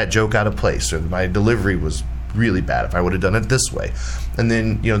put that joke out of place, or my delivery was really bad if I would have done it this way. And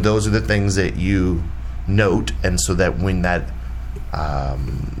then, those are the things that you note, and so that when that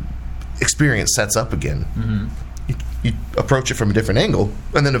experience sets up again, you approach it from a different angle,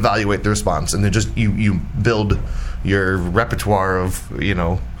 and then evaluate the response, and then just you build your repertoire of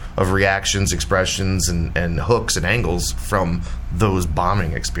reactions, expressions, and hooks and angles from those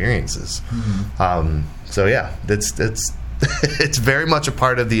bombing experiences. So yeah, that's it's very much a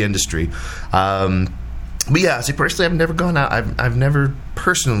part of the industry. But yeah, see, personally, I've never gone out. I've never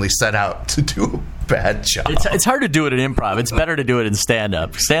personally set out to do a bad job. It's hard to do it in improv. It's better to do it in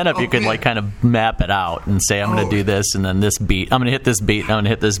stand-up. Stand-up, you can kind of map it out and say, I'm going to do this, and then this beat. I'm going to hit this beat, and I'm going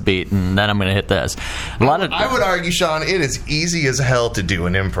to hit this beat, and then I'm going to hit this. I would argue, Sean, it is easy as hell to do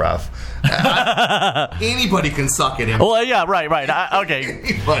an improv. Anybody can suck at improv. Well, yeah, right.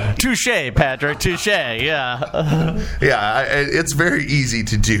 Okay. Touche, Patrick. Touche. Yeah. Yeah, it's very easy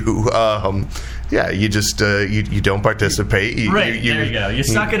to do. Yeah, you just you don't participate. There you go. You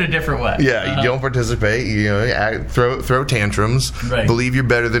suck it a different way. Yeah, you don't participate. Throw tantrums. Right. Believe you're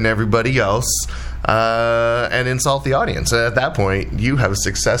better than everybody else, and insult the audience. At that point, you have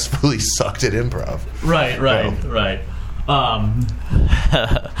successfully sucked at improv. Right.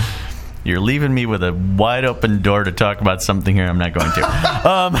 You're leaving me with a wide open door to talk about something here I'm not going to.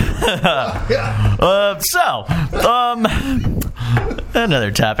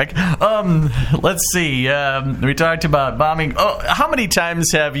 Another topic. Let's see. We talked about bombing. How many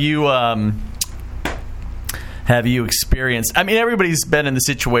times have you experienced? I mean, everybody's been in the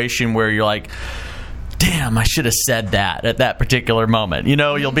situation where you're like, damn, I should have said that at that particular moment.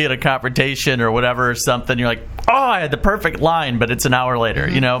 You'll be at a confrontation or whatever or something. You're like, I had the perfect line, but it's an hour later.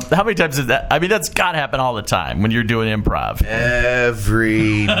 How many times is that? I mean, that's got to happen all the time when you're doing improv.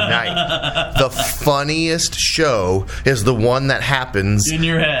 Every night. The funniest show is the one that happens in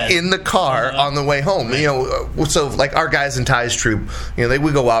your head, in the car on the way home. Right. So like our guys in Ty's troupe, they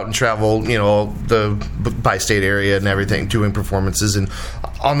would go out and travel, the bi-state area and everything, doing performances, and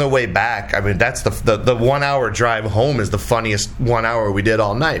on the way back, I mean, that's the 1 hour drive home is the funniest 1 hour we did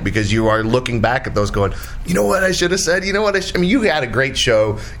all night, because you are looking back at those going, you know what I should have said? You know what I mean, you had a great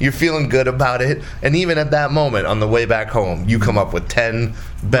show. You're feeling good about it. And even at that moment, on the way back home, you come up with 10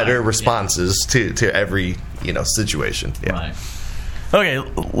 better responses to every, situation. Yeah. Right. Okay,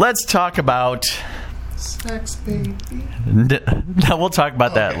 let's talk about Sex, baby. No, we'll talk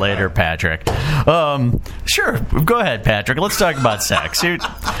about that later, Patrick. Sure, go ahead, Patrick. Let's talk about sex.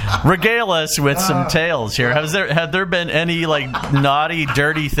 Regale us with some tales here. Have there been any naughty,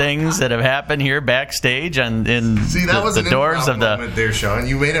 dirty things that have happened here backstage and in the doors of the? There, Sean.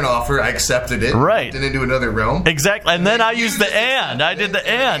 You made an offer. I accepted it. Right. Then into another realm. Exactly, and then I used the and. I did the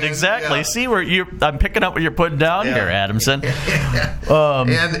and. Exactly. Yeah. See where I'm picking up what you're putting down here, Adamson.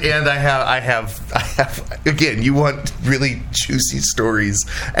 And I have again. You want really juicy stories,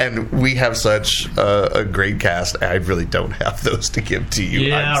 and we have such a great cast. I really don't have those to give to you.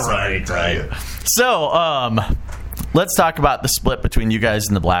 Yeah, right. So, let's talk about the split between you guys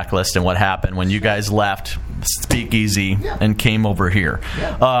and the Blacklist and what happened when you guys left Speakeasy and came over here.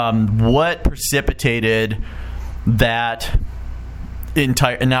 Yeah. What precipitated that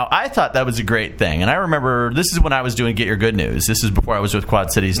entire? Now, I thought that was a great thing, and I remember this is when I was doing Get Your Good News. This is before I was with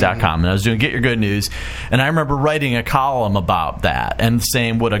QuadCities.com, and I was doing Get Your Good News, and I remember writing a column about that and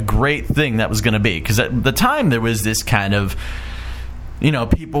saying what a great thing that was going to be, because at the time there was this kind of,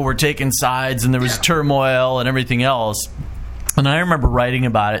 people were taking sides, and there was turmoil and everything else. And I remember writing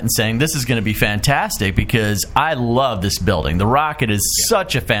about it and saying, this is going to be fantastic because I love this building. The Rocket is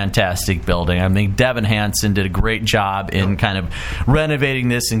such a fantastic building. I think Devin Hansen did a great job in kind of renovating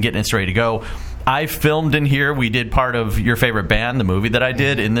this and getting it ready to go. I filmed in here. We did part of Your Favorite Band, the movie that I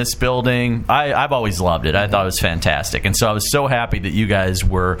did, in this building. I've always loved it. I thought it was fantastic. And so I was so happy that you guys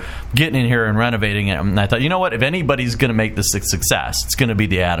were getting in here and renovating it. And I thought, you know what? If anybody's going to make this a success, it's going to be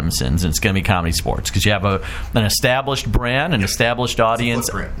the Adamsons, and it's going to be Comedy Sports, because you have an established brand, an established audience.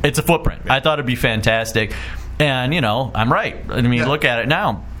 It's a footprint. I thought it'd be fantastic. And, I'm right. I mean, look at it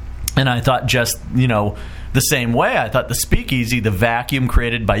now. And I thought the same way, I thought the Speakeasy, the vacuum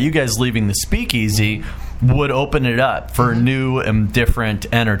created by you guys leaving the Speakeasy, would open it up for new and different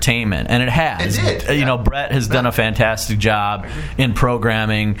entertainment, and it has. It did. Brett has done a fantastic job in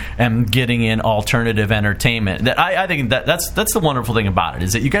programming and getting in alternative entertainment. That I think that's the wonderful thing about it,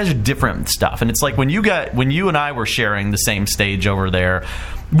 is that you guys are different stuff, and it's like when you and I were sharing the same stage over there,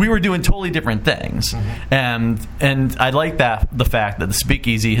 we were doing totally different things, and I like the fact that the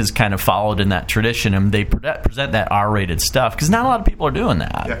Speakeasy has kind of followed in that tradition, and they present that R-rated stuff, because not a lot of people are doing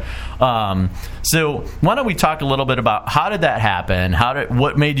that. Yeah. So why don't we talk a little bit about how did that happen?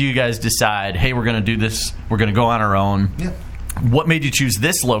 What made you guys decide, hey, we're going to do this, we're going to go on our own? Yeah. What made you choose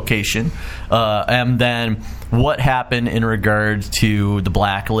this location? And then what happened in regard to the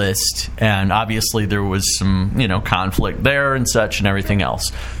Blacklist? And obviously there was some, conflict there and such and everything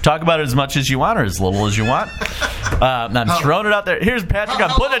else. Talk about it as much as you want or as little as you want. I'm throwing it out there. Here's Patrick.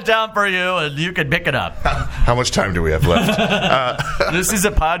 I'm putting it down for you, and you can pick it up. How much time do we have left? This is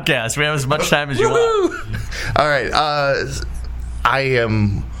a podcast. We have as much time as you want. All right. I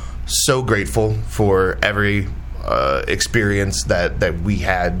am so grateful for every experience that we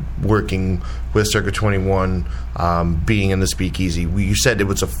had working with Circa 21, being in the Speakeasy. You said it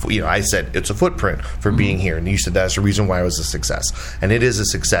was I said it's a footprint for being here, and you said that's the reason why it was a success, and it is a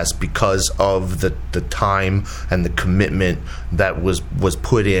success because of the time and the commitment that was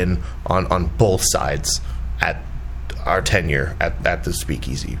put in on both sides at our tenure at the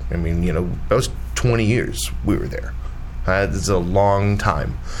Speakeasy. I mean, that was 20 years we were there. It's a long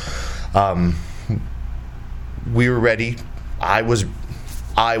time. We were ready. I was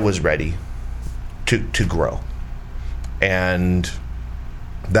ready to grow, and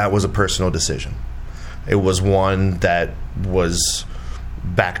that was a personal decision. It was one that was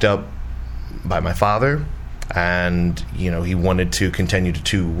backed up by my father, and he wanted to continue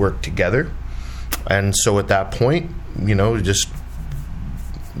to work together. And so at that point, just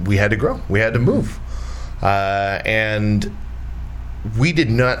we had to grow. We had to move, and we did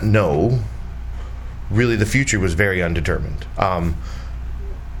not know. Really, the future was very undetermined.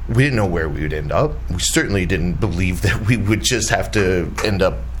 We didn't know where we would end up. We certainly didn't believe that we would just have to end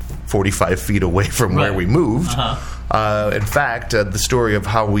up 45 feet away from where we moved. In fact, the story of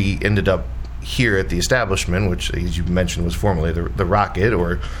how we ended up here at the establishment, which, as you mentioned, was formerly the Rocket,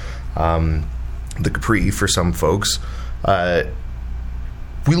 or the Capri for some folks,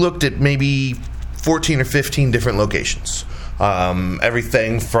 we looked at maybe 14 or 15 different locations.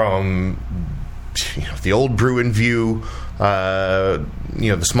 Everything from the old Bruin View, the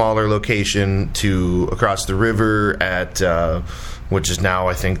smaller location, to across the river at which is now,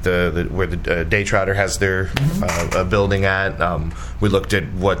 I think, where the Day Trotter has their building at. We looked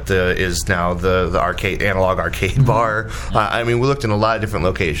at what is now the arcade, analog arcade bar. We looked in a lot of different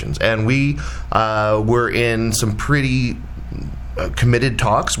locations, and we were in some pretty committed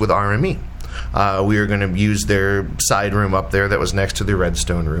talks with RME. We were going to use their side room up there that was next to the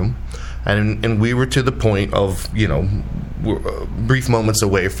Redstone room. And we were to the point of, brief moments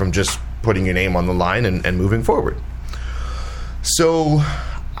away from just putting your name on the line and moving forward. So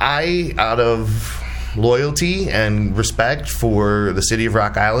I, out of loyalty and respect for the city of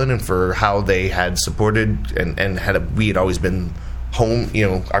Rock Island and for how they had supported and we had always been home,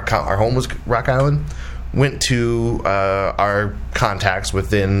 our home was Rock Island, went to our contacts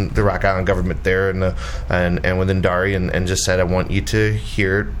within the Rock Island government there and within Dari and just said, I want you to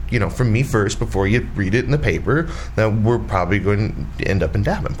hear, from me first before you read it in the paper that we're probably going to end up in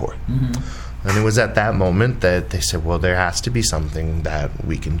Davenport. Mm-hmm. And it was at that moment that they said, well, there has to be something that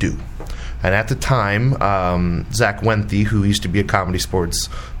we can do. And at the time, Zach Wenthe, who used to be a Comedy Sports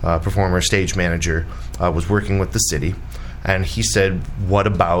performer, stage manager, was working with the city. And he said, what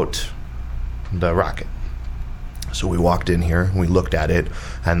about the Rocket? So we walked in here, and we looked at it,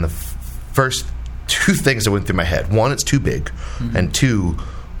 and the first two things that went through my head. One, it's too big, mm-hmm. and two,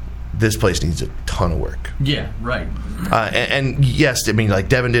 this place needs a ton of work. Yeah, right. And yes, I mean, like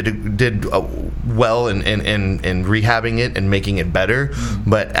Devin did well in rehabbing it and making it better. Mm-hmm.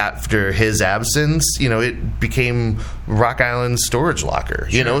 But after his absence, it became Rock Island's storage locker.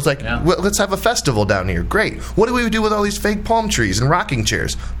 Sure. It's like, well, let's have a festival down here. Great. What do we do with all these fake palm trees and rocking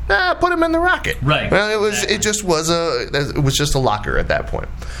chairs? Put them in the Rocket. Right. Well, it was just a locker at that point.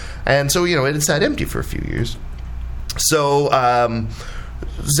 And so it sat empty for a few years. So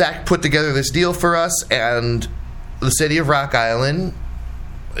Zach put together this deal for us, and the city of Rock Island,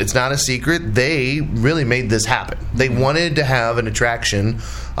 it's not a secret, they really made this happen. They wanted to have an attraction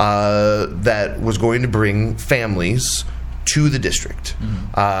that was going to bring families to the district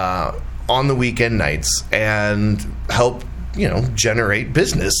on the weekend nights and help generate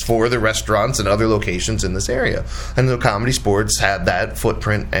business for the restaurants and other locations in this area. And the Comedy Sports had that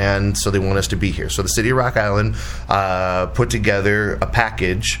footprint, and so they want us to be here. So the city of Rock Island put together a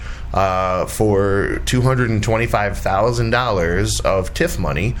package for $225,000 of TIF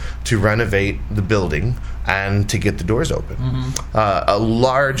money to renovate the building and to get the doors open. Mm-hmm. A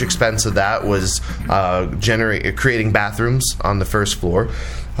large expense of that was creating bathrooms on the first floor.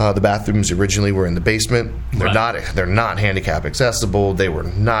 The bathrooms originally were in the basement. They're not handicap accessible. They were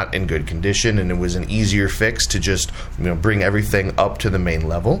not in good condition, and it was an easier fix to just bring everything up to the main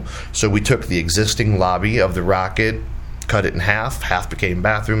level. So we took the existing lobby of the Rocket, cut it in half. Half became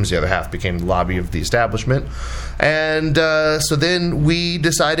bathrooms. The other half became the lobby of the establishment. And so then we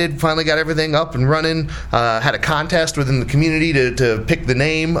decided, finally got everything up and running, had a contest within the community to pick the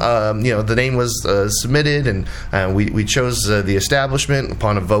name. The name was submitted, and we chose the establishment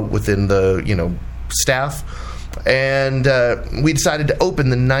upon a vote within the staff. And we decided to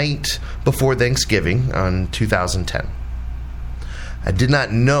open the night before Thanksgiving on 2010. I did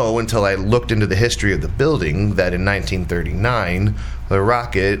not know until I looked into the history of the building that in 1939, the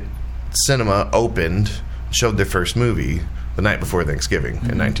Rocket Cinema opened, showed their first movie the night before Thanksgiving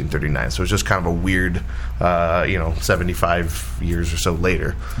in 1939. So it was just kind of a weird, 75 years or so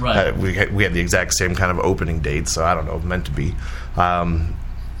later. Right. We had the exact same kind of opening date, so I don't know, meant to be. And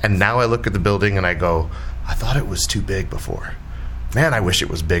now I look at the building and I go, I thought it was too big before. Man, I wish it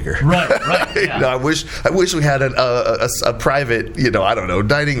was bigger. Right. Yeah. I wish we had a private,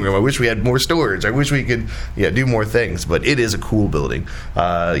 dining room. I wish we had more storage. I wish we could, do more things. But it is a cool building.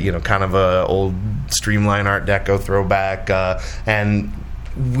 Kind of a old streamline Art Deco throwback, and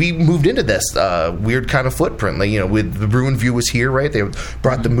we moved into this weird kind of footprint. With the Bruin View was here, right? They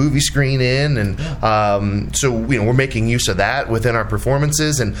brought the movie screen in, and so we're making use of that within our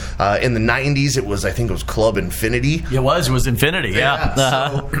performances. And in the '90s, I think it was Club Infinity. It was Infinity, yeah.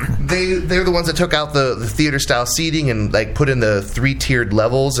 So they're the ones that took out the theater style seating and put in the 3-tiered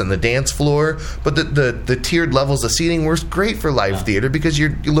levels and the dance floor. But the tiered levels of seating were great for live theater because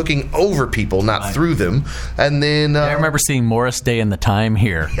you're looking over people, not through them. And then I remember seeing Morris Day in the Time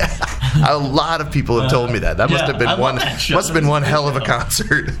here. A lot of people have told me that. That must have been one hell of a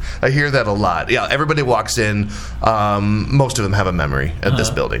concert. I hear that a lot. Yeah, everybody walks in. Most of them have a memory at this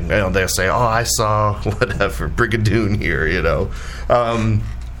building. They'll say, "Oh, I saw whatever Brigadoon here."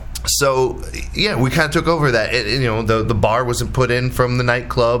 So we kind of took over that. The bar wasn't put in from the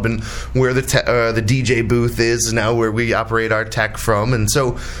nightclub, and where the DJ booth is now where we operate our tech from, and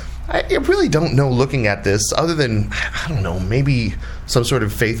so. I really don't know, looking at this, other than, I don't know, maybe some sort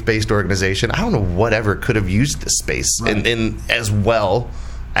of faith-based organization. I don't know whatever could have used this space in as well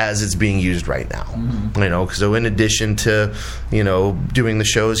as it's being used right now. You know, so in addition to, you know, doing the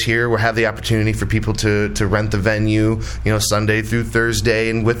shows here, we'll have the opportunity for people to rent the venue, you know, Sunday through Thursday,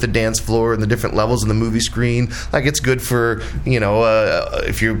 and with the dance floor and the different levels of the movie screen. Like, it's good for, you know,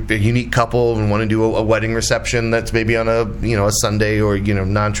 if you're a unique couple and want to do a wedding reception that's maybe on a, you know, a Sunday or, you know,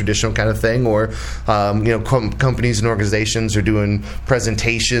 non-traditional kind of thing, or, you know, companies and organizations are doing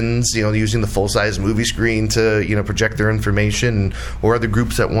presentations, you know, using the full-size movie screen to, you know, project their information, or other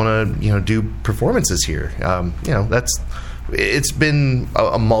groups that want to, you know, do performances here. You know, it's been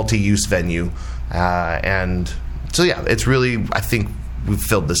a multi-use venue, and so yeah, it's really, I think we've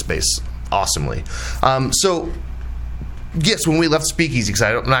filled this space awesomely. So yes, when we left Speakeasy, because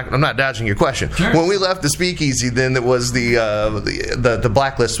I'm not dodging your question. Sure. When we left the Speakeasy, then it was the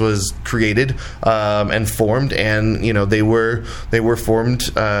Blacklist was created and formed, and you know they were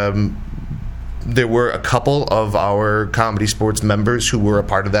formed. There were a couple of our Comedy Sports members who were a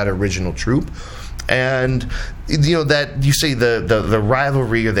part of that original troupe. And, you know, that you say the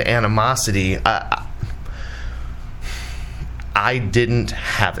rivalry or the animosity, I didn't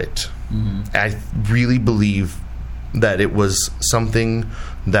have it. I really believe that it was something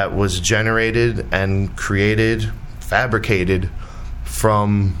that was generated and created, fabricated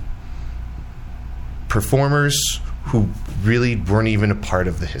from performers who really weren't even a part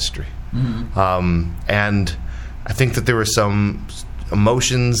of the history. And I think that there were some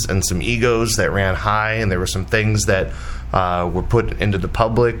emotions and some egos that ran high, and there were some things that were put into the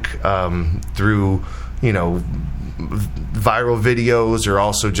public through, you know, viral videos, or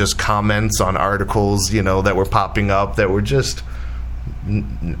also just comments on articles, you know, that were popping up that were just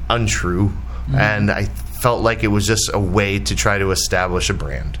untrue. And I felt like it was just a way to try to establish a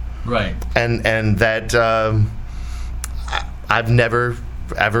brand. Right. And that I've never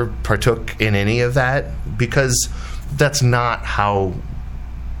ever partook in any of that, because that's not how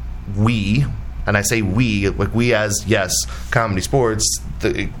we, and I say we, like we as, yes, Comedy Sports,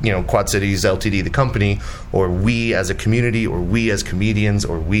 the, you know, Quad Cities LTD, the company, or we as a community, or we as comedians,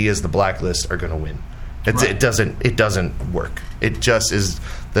 or we as the Blacklist are going to win. It doesn't work. It just is,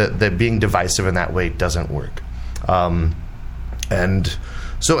 the being divisive in that way doesn't work. And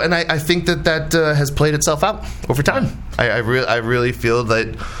so, and I think that has played itself out over time. I really feel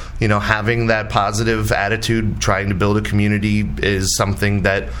that, you know, having that positive attitude, trying to build a community, is something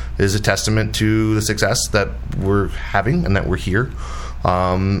that is a testament to the success that we're having and that we're here.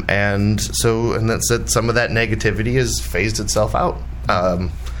 And that's that some of that negativity has phased itself out.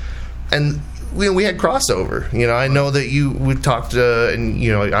 And we had crossover. You know, I know that we talked, and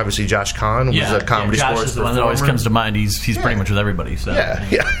you know, obviously Josh Kahn was a Comedy Josh Sports is the one that always comes to mind. He's pretty much with everybody. So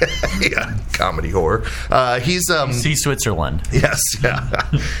yeah, comedy horror. He's Switzerland. Yes, yeah.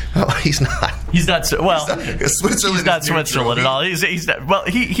 Oh, he's not. He's not. Well, Switzerland. He's not Switzerland at all. He's well.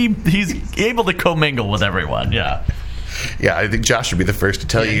 He's able to commingle with but yeah. Yeah, I think Josh should be the first to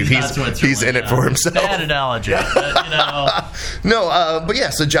tell you he's in it for himself. Bad analogy, but, you know. No, but yeah,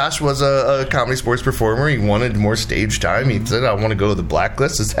 so Josh was a Comedy Sports performer. He wanted more stage time. He said, I want to go to the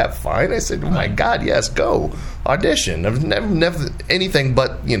Blacklist. Is that fine? I said, oh my God, yes, go. Audition. I've never anything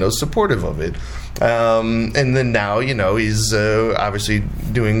but, you know, supportive of it. And then now, you know, he's obviously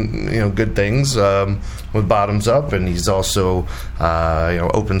doing, you know, good things with Bottoms Up, and he's also, you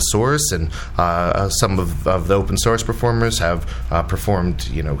know, open source, and some of the open source performers have performed,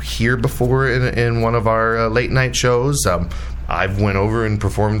 you know, here before in one of our late night shows. I've went over and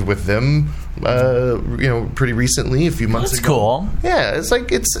performed with them, you know, pretty recently, a few months ago. That's cool. Yeah, it's like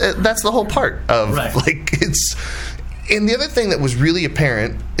that's the whole part of like it's. And the other thing that was really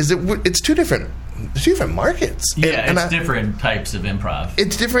apparent is that it's two different markets. Yeah, and it's different types of improv.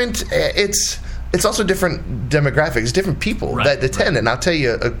 It's different. It's also different demographics, different people that attend. And I'll tell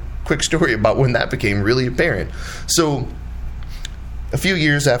you a quick story about when that became really apparent. So, a few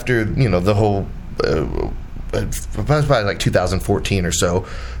years after, you know, the whole. Probably like 2014 or so,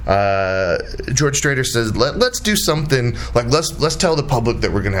 George Strader says, let's do something like let's tell the public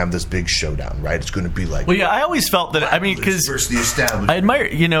that we're going to have this big showdown, right? It's going to be like, well, yeah, I always felt that, I mean, because I admire,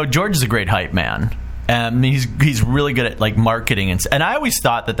 you know, George is a great hype man. He's really good at like marketing, and I always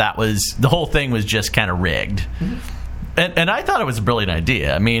thought that was the whole thing was just kind of rigged. Mm-hmm. And I thought it was a brilliant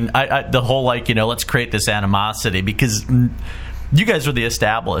idea. I mean, I the whole, like, you know, let's create this animosity because you guys are the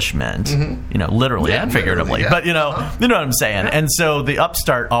establishment, you know, literally and figuratively. But, you know what I'm saying? And so the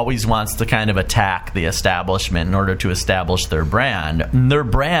upstart always wants to kind of attack the establishment in order to establish their brand. And their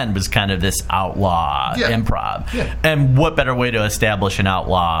brand was kind of this outlaw improv. Yeah. And what better way to establish an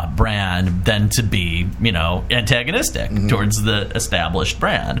outlaw brand than to be, you know, antagonistic towards the established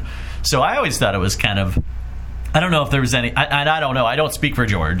brand? So I always thought it was kind of I don't know if there was any, and I don't know. I don't speak for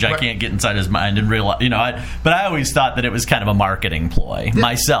George. I can't get inside his mind and realize, but I always thought that it was kind of a marketing ploy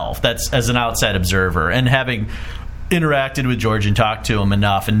myself. That's as an outside observer, and having interacted with George and talked to him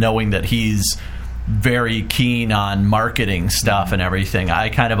enough, and knowing that he's very keen on marketing stuff and everything, I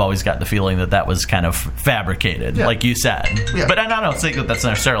kind of always got the feeling that was kind of fabricated, like you said. Yeah. But I don't think that that's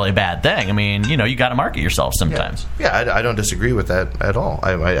necessarily a bad thing. I mean, you got to market yourself sometimes. Yeah, I don't disagree with that at all.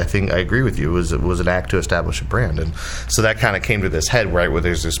 I think I agree with you. It was an act to establish a brand, and so that kind of came to this head, right, where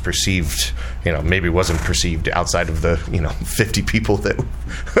there's this perceived, maybe it wasn't perceived outside of the 50 people that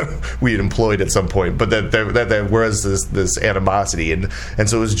we had employed at some point, but that there was this animosity, and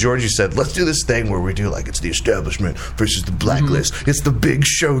so as Georgie said, let's do this thing where we do it's the establishment versus the blacklist. Mm-hmm. It's the big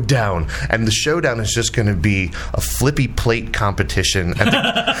showdown, and the showdown is just going to be a flippy plate competition at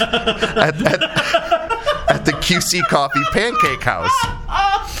the QC Coffee Pancake House.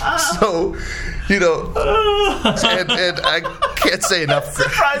 So, and I can't say enough.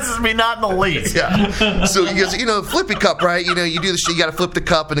 Surprises me not in the least. Yeah. So he goes, flippy cup, right? You do this shit, you got to flip the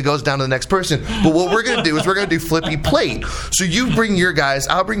cup, and it goes down to the next person. But what we're going to do is we're going to do flippy plate. So you bring your guys,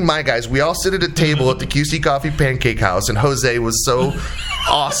 I'll bring my guys. We all sit at a table at the QC Coffee Pancake House, and Jose was so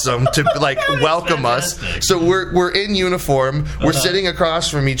awesome to welcome us. So we're in uniform. We're sitting across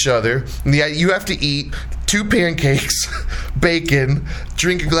from each other. And you have to eat 2 pancakes, bacon,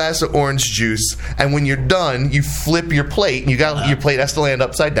 drink a glass of orange juice, and when you're done, you flip your plate, and your plate has to land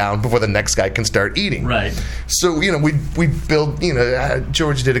upside down before the next guy can start eating. Right. So we built.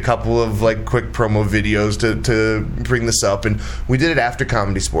 George did a couple of quick promo videos to bring this up, and we did it after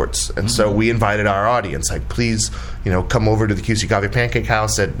Comedy Sports, and so we invited our audience, please, come over to the QC Coffee Pancake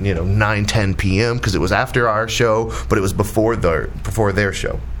House at 9-10 p.m. because it was after our show, but it was before their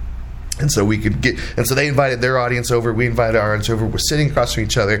show. And so so they invited their audience over. We invited our audience over. We're sitting across from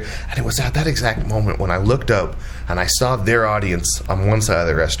each other, and it was at that exact moment when I looked up and I saw their audience on one side of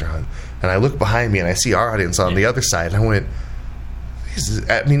the restaurant, and I look behind me and I see our audience on the other side, and I went,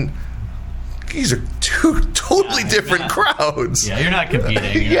 these are two totally different crowds. Yeah, you're not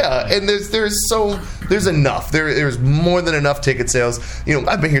competing. Yeah, and there's enough. There's more than enough ticket sales.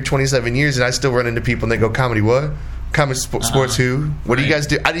 I've been here 27 years, and I still run into people, and they go, comedy what? Comedy Sports who? What do you guys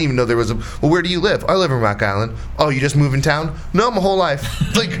do? I didn't even know there was well, where do you live? I live in Rock Island. Oh, you just moved in town? No, my whole life.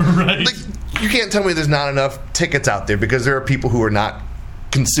 Right. You can't tell me there's not enough tickets out there, because there are people who are not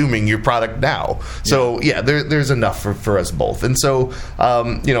consuming your product now. So there's enough for us both, and so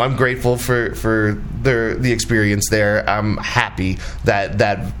I'm grateful for the experience there. I'm happy that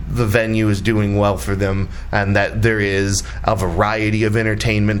the venue is doing well for them, and that there is a variety of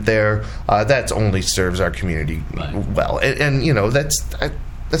entertainment there that only serves our community well, and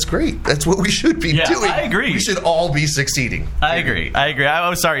that's great. That's what we should be doing. I agree. We should all be succeeding. I agree. I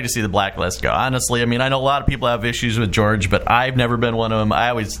was sorry to see the blacklist go. Honestly, I know a lot of people have issues with George, but I've never been one of them.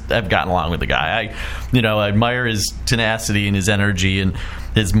 I've gotten along with the guy. I admire his tenacity and his energy and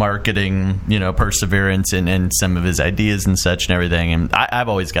his marketing, perseverance and some of his ideas and such and everything. And I've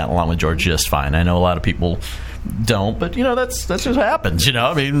always gotten along with George just fine. I know a lot of people don't, but that's just what happens.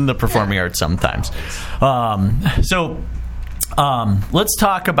 The performing arts sometimes. Let's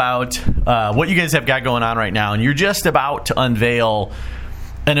talk about what you guys have got going on right now. And you're just about to unveil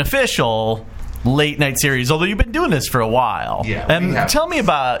an official late night series, although you've been doing this for a while. Yeah, and tell me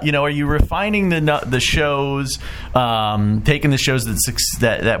about, are you refining the shows, taking the shows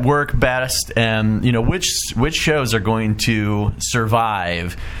that work best, and which shows are going to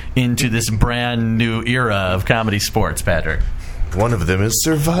survive into this brand new era of comedy sports, Patrick? One of them is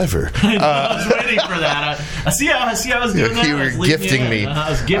Survivor. I was waiting for that. I see how I was doing that. You were gifting me. I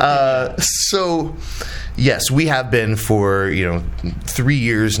was gifting so, yes, we have been for 3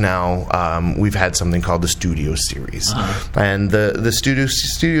 years now. We've had something called the Studio Series, and the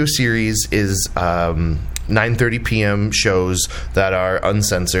Studio Series is 9:30 p.m. shows that are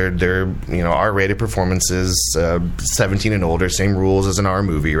uncensored. They're R-rated performances, 17 and older. Same rules as an R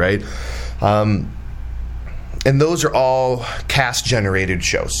movie, right? And those are all cast-generated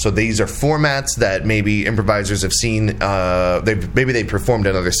shows. So these are formats that maybe improvisers have seen. Maybe they performed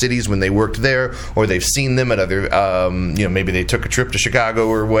in other cities when they worked there, or they've seen them at other. Maybe they took a trip to Chicago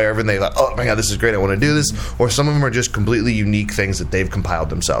or wherever, and they thought, "Oh my God, this is great! I want to do this." Or some of them are just completely unique things that they've compiled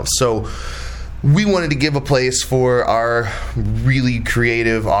themselves. So we wanted to give a place for our really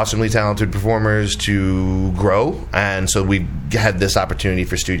creative, awesomely talented performers to grow, and so we had this opportunity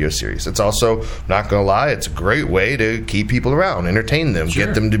for Studio Series. It's also, not going to lie, it's a great way to keep people around, entertain them,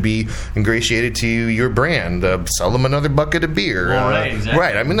 get them to be ingratiated to your brand, sell them another bucket of beer. Well, right, exactly.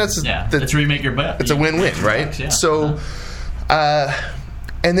 Right, that's where you make your bet. It's a win-win, right? Yeah. So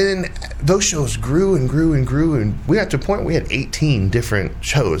And then those shows grew and grew and grew, and we got to a point where we had 18 different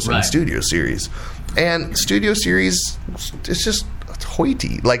shows in Studio Series. And Studio Series, it's just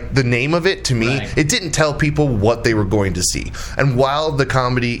hoity. Like, the name of it, to me, it didn't tell people what they were going to see. And while the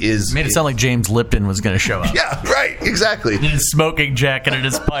comedy is... Made it sound like James Lipton was going to show up. Yeah, right, exactly. In his smoking jacket and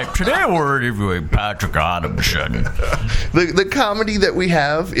his pipe. Today we're interviewing Patrick Adamson. The comedy that we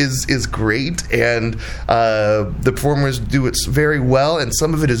have is great, and the performers do it very well, and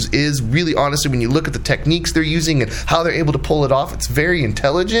some of it is really, honestly, when you look at the techniques they're using and how they're able to pull it off, it's very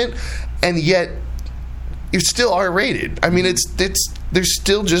intelligent, and yet it's still R-rated. I mean, there's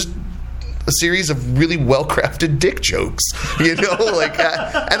still just a series of really well-crafted dick jokes, and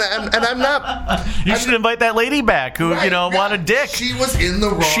I'm not. You should invite that lady back who wanted dick. She was in the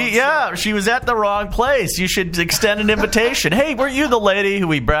wrong. She was at the wrong place. You should extend an invitation. Hey, weren't you the lady who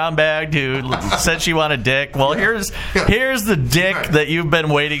we brown bagged who said she wanted dick? Well, here's the dick that you've been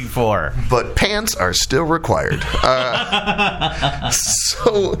waiting for. But pants are still required.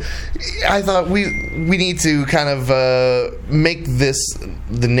 So I thought we need to kind of make this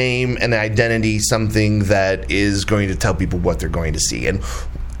the name and identity something that is going to tell people what they're going to see. And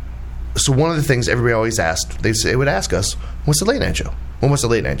so one of the things everybody always asked, they would ask us, what's the late night show? When was the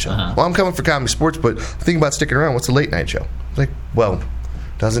late night show? Well, I'm coming for comedy sports, but I'm thinking about sticking around. What's the late night show? Like, well, it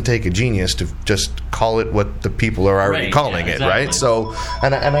doesn't take a genius to just call it what the people are already calling it, right? So,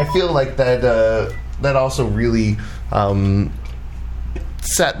 and I feel like that also really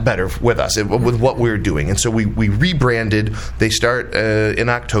sat better with us, with what we were doing. And so we rebranded. They start in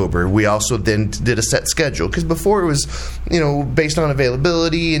October. We also then did a set schedule, because before it was based on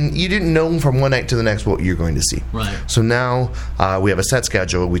availability, and you didn't know from one night to the next what you're going to see. Right. So now we have a set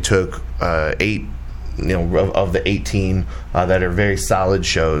schedule. We took 8 of the 18 that are very solid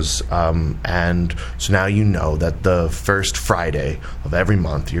shows, and so now that the first Friday of every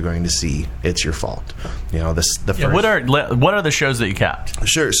month you're going to see It's Your Fault. First. What are the shows that you kept?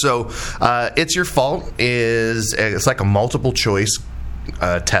 Sure. So It's Your Fault it's like a multiple choice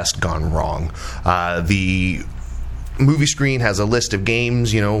test gone wrong. The movie screen has a list of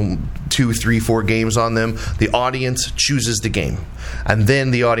games, 2, 3, 4 games on them. The audience chooses the game. And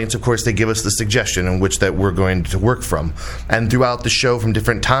then the audience, of course, they give us the suggestion in which that we're going to work from. And throughout the show, from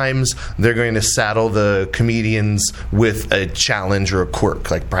different times, they're going to saddle the comedians with a challenge or a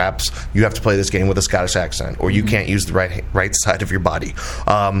quirk. Like, perhaps you have to play this game with a Scottish accent, or you can't use the right side of your body.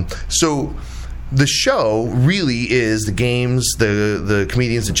 So the show really is the games, the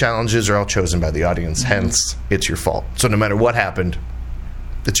comedians, the challenges are all chosen by the audience. Hence, It's Your Fault. So no matter what happened,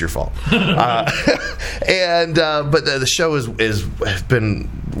 it's your fault. But the show has been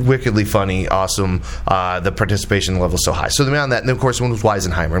wickedly funny, awesome. The participation level is so high. So beyond that, and of course, one was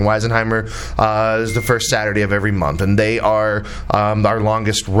Weisenheimer. And Weisenheimer is the first Saturday of every month, and they are our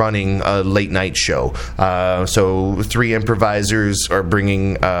longest running late night show. So 3 improvisers are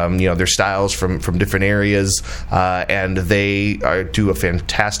bringing their styles from different areas, and they do a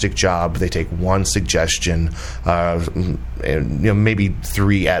fantastic job. They take one suggestion, and maybe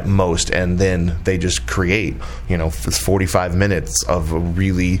 3 at most, and then they just create 45 minutes of a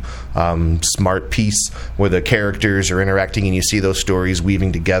really smart piece where the characters are interacting and you see those stories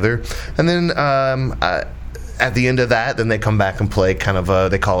weaving together. And then at the end of that, then they come back and play kind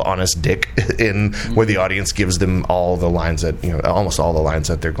of they call it Honest Dick, where the audience gives them all the lines that almost all the lines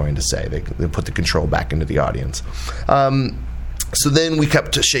that they're going to say. They put the control back into the audience. So then we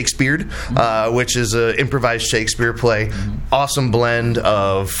kept Shakespeared, which is an improvised Shakespeare play. Awesome blend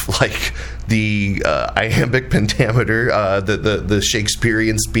of like the iambic pentameter, the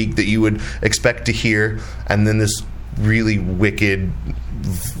Shakespearean speak that you would expect to hear, and then this really wicked,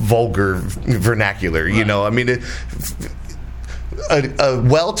 vulgar vernacular. Right. A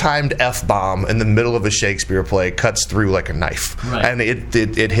well-timed F-bomb in the middle of a Shakespeare play cuts through like a knife, right. And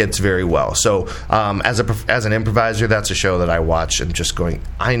it hits very well. So as an improviser, that's a show that I watch and just going,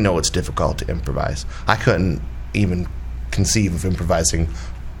 I know it's difficult to improvise. I couldn't even conceive of improvising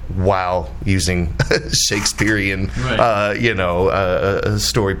while using Shakespearean, right.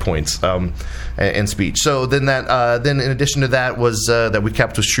 Story points and speech. So then then in addition to that was that we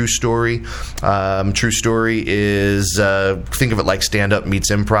kept was True Story. True Story is think of it like stand up meets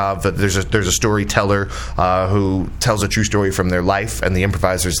improv. There's a storyteller who tells a true story from their life, and the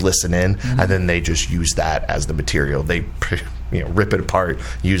improvisers listen in, and then they just use that as the material. They rip it apart,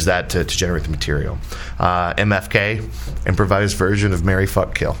 use that to generate the material. MFK, improvised version of Marry,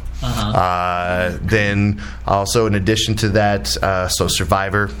 Fuck, Kill. Then also in addition to that, so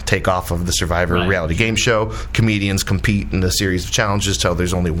Survivor, takeoff of the Survivor reality game show. Comedians compete in a series of challenges till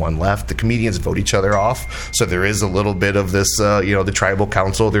there's only one left. The comedians vote each other off, so there is a little bit of this, the tribal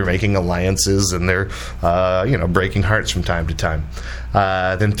council. They're making alliances and they're, breaking hearts from time to time.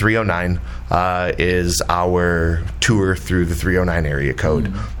 Then 309 is our tour through the 309 area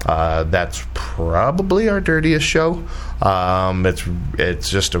code. That's probably our dirtiest show. It's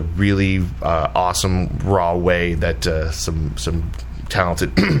just a really awesome, raw way that some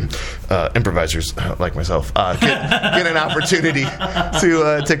talented improvisers like myself get an opportunity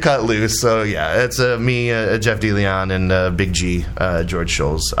to cut loose. So yeah, it's me, Jeff DeLeon, and Big G, George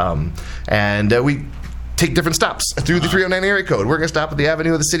Scholes, and we take different stops through the 309 area code. We're going to stop at the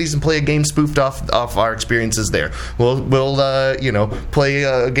Avenue of the Cities and play a game spoofed off our experiences there. We'll play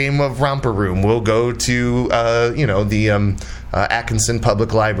a game of Romper Room. We'll go to the Atkinson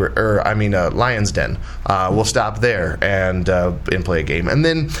Public Library, Lion's Den. We'll stop there and play a game. And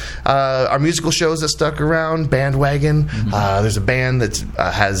then our musical shows that stuck around, Bandwagon. There's a band that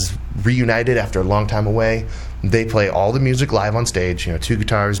has reunited after a long time away. They play all the music live on stage, 2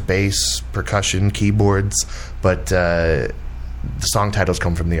 guitars, bass, percussion, keyboards, but the song titles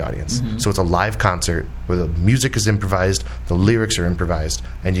come from the audience. So it's a live concert where the music is improvised, the lyrics are improvised,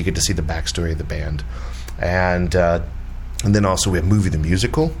 and you get to see the backstory of the band. And then also we have Movie the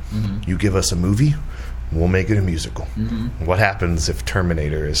Musical. You give us a movie, we'll make it a musical. What happens if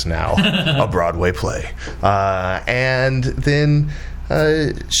Terminator is now a Broadway play? And then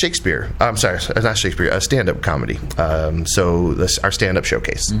Shakespeare. I'm sorry, not Shakespeare. Stand-up comedy. So our stand-up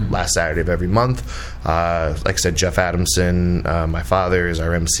showcase last Saturday of every month. Like I said, Jeff Adamson, my father, is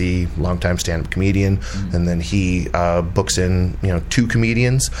our MC, longtime stand-up comedian, and then he books in 2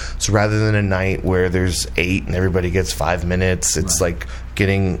 comedians. So rather than a night where there's 8 and everybody gets 5 minutes, it's like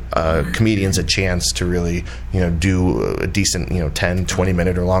getting comedians a chance to really do a decent 10, 20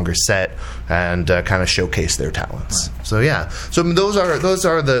 minute or longer set and kind of showcase their talents. So yeah, so those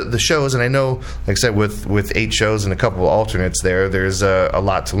are the shows, and I know, like I said, with 8 shows and a couple of alternates there's a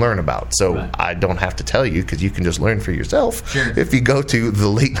lot to learn about. So I don't have to tell you, because you can just learn for yourself if you go to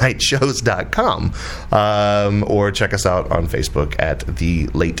theLateNightShows.com or check us out on Facebook at The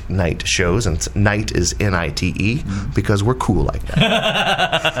Late Night Shows, and night is NITE because we're cool like that.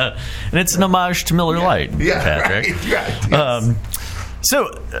 And it's an homage to Miller Lite, Patrick. Right. Yes.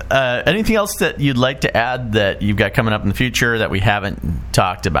 So, anything else that you'd like to add that you've got coming up in the future that we haven't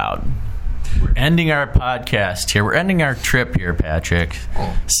talked about? We're ending our podcast here. We're ending our trip here, Patrick.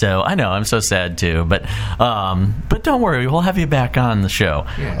 So I know I'm so sad too, but don't worry, we'll have you back on the show.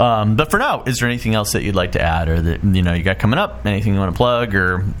 But for now, is there anything else that you'd like to add, or that you got coming up? Anything you want to plug,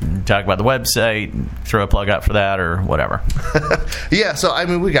 or talk about the website? Throw a plug out for that, or whatever. Yeah.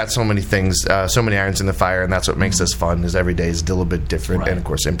 So we got so many things, so many irons in the fire, and that's what makes this fun. Is every day is a little bit different, and of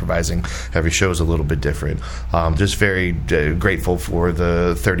course, improvising every show is a little bit different. Just very grateful for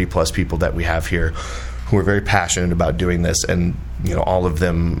the 30 plus people that we have here who are very passionate about doing this, and all of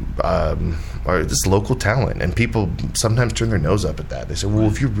them are this local talent, and people sometimes turn their nose up at that. They say, well,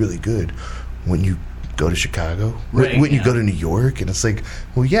 if you're really good, wouldn't you go to Chicago? Wouldn't you go to New York? And it's like,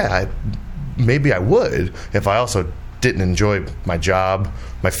 well, yeah, maybe I would if I also didn't enjoy my job,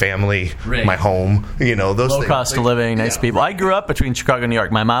 my family, my home, those low things. Cost of living, nice people. I grew up between Chicago and New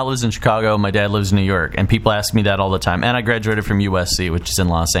York. My mom lives in Chicago, my dad lives in New York, and people ask me that all the time. And I graduated from USC, which is in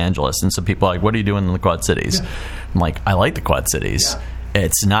Los Angeles, and so people are like, what are you doing in the Quad Cities? I'm like, I like the Quad Cities.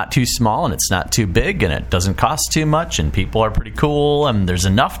 It's not too small, and it's not too big, and it doesn't cost too much, and people are pretty cool, and there's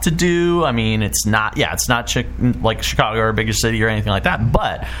enough to do. I mean, it's not like Chicago or a bigger city or anything like that,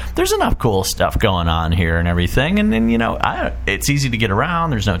 but there's enough cool stuff going on here and everything, and it's easy to get around.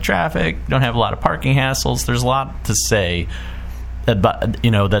 There's no traffic. You don't have a lot of parking hassles. There's a lot to say about,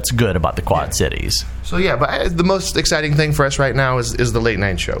 that's good about the Quad Cities. So but the most exciting thing for us right now is the Late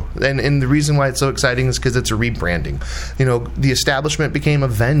Night Show, and the reason why it's so exciting is because it's a rebranding. The establishment became a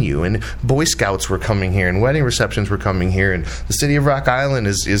venue, and Boy Scouts were coming here, and wedding receptions were coming here, and the city of Rock Island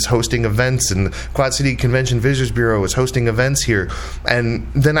is hosting events, and the Quad City Convention Visitors Bureau is hosting events here, and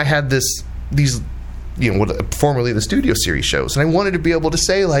then I had these formerly the Studio Series shows, and I wanted to be able to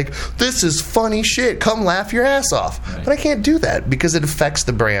say, like, this is funny shit, come laugh your ass off. But I can't do that because it affects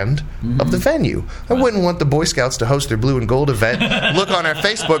the brand of the venue. I wouldn't want the Boy Scouts to host their Blue and Gold event, look on our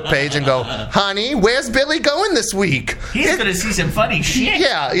Facebook page and go, honey, where's Billy going this week? He's going to see some funny shit.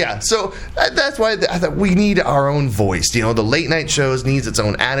 Yeah. So that's why I thought we need our own voice. The Late Night Shows needs its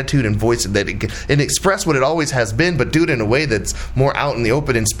own attitude and voice, that it can express what it always has been, but do it in a way that's more out in the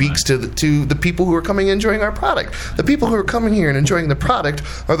open and speaks to the people who are coming coming and enjoying our product. The people who are coming here and enjoying the product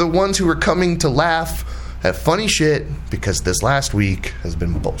are the ones who are coming to laugh at funny shit, because this last week has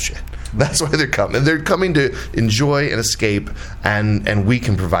been bullshit. That's why they're coming. They're coming to enjoy and escape, and we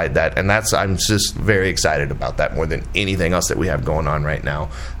can provide that. And I'm just very excited about that more than anything else that we have going on right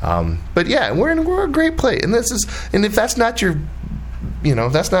now. But yeah, we're a great place. And if that's not your,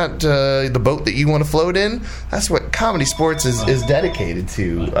 that's not the boat that you want to float in, that's what Comedy Sports is dedicated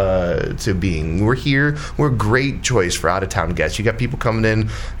to being. We're here. We're a great choice for out-of-town guests. You got people coming in,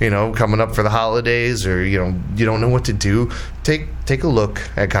 coming up for the holidays, or, you don't know what to do. Take a look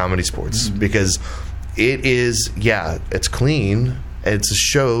at Comedy Sports, because it is, it's clean. It's a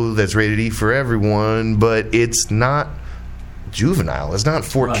show that's rated E for everyone, but it's not juvenile. It's not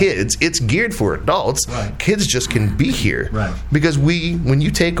for kids. It's geared for adults. Right. Kids just can be here. Right. Because when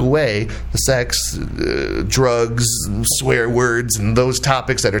you take away the sex, drugs, swear words, and those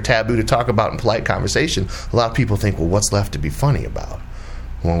topics that are taboo to talk about in polite conversation, a lot of people think, well, what's left to be funny about?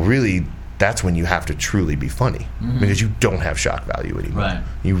 Well, really, that's when you have to truly be funny, because you don't have shock value anymore. Right.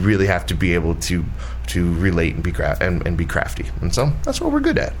 You really have to be able to relate and be crafty. And so that's what we're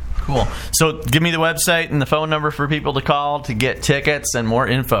good at. Cool. So give me the website and the phone number for people to call to get tickets and more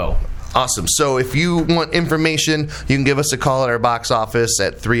info. Awesome. So if you want information, you can give us a call at our box office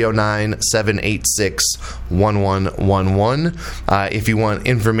at 309-786-1111. If you want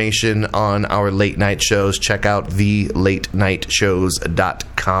information on our late night shows, check out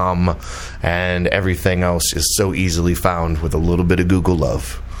thelatenightshows.com. And everything else is so easily found with a little bit of Google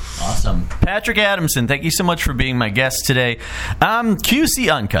love. Awesome. Patrick Adamson, thank you so much for being my guest today.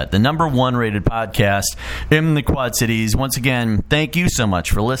 QC Uncut, the #1 rated podcast in the Quad Cities. Once again, thank you so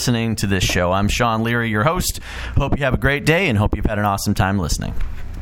much for listening to this show. I'm Sean Leary, your host. Hope you have a great day, and hope you've had an awesome time listening.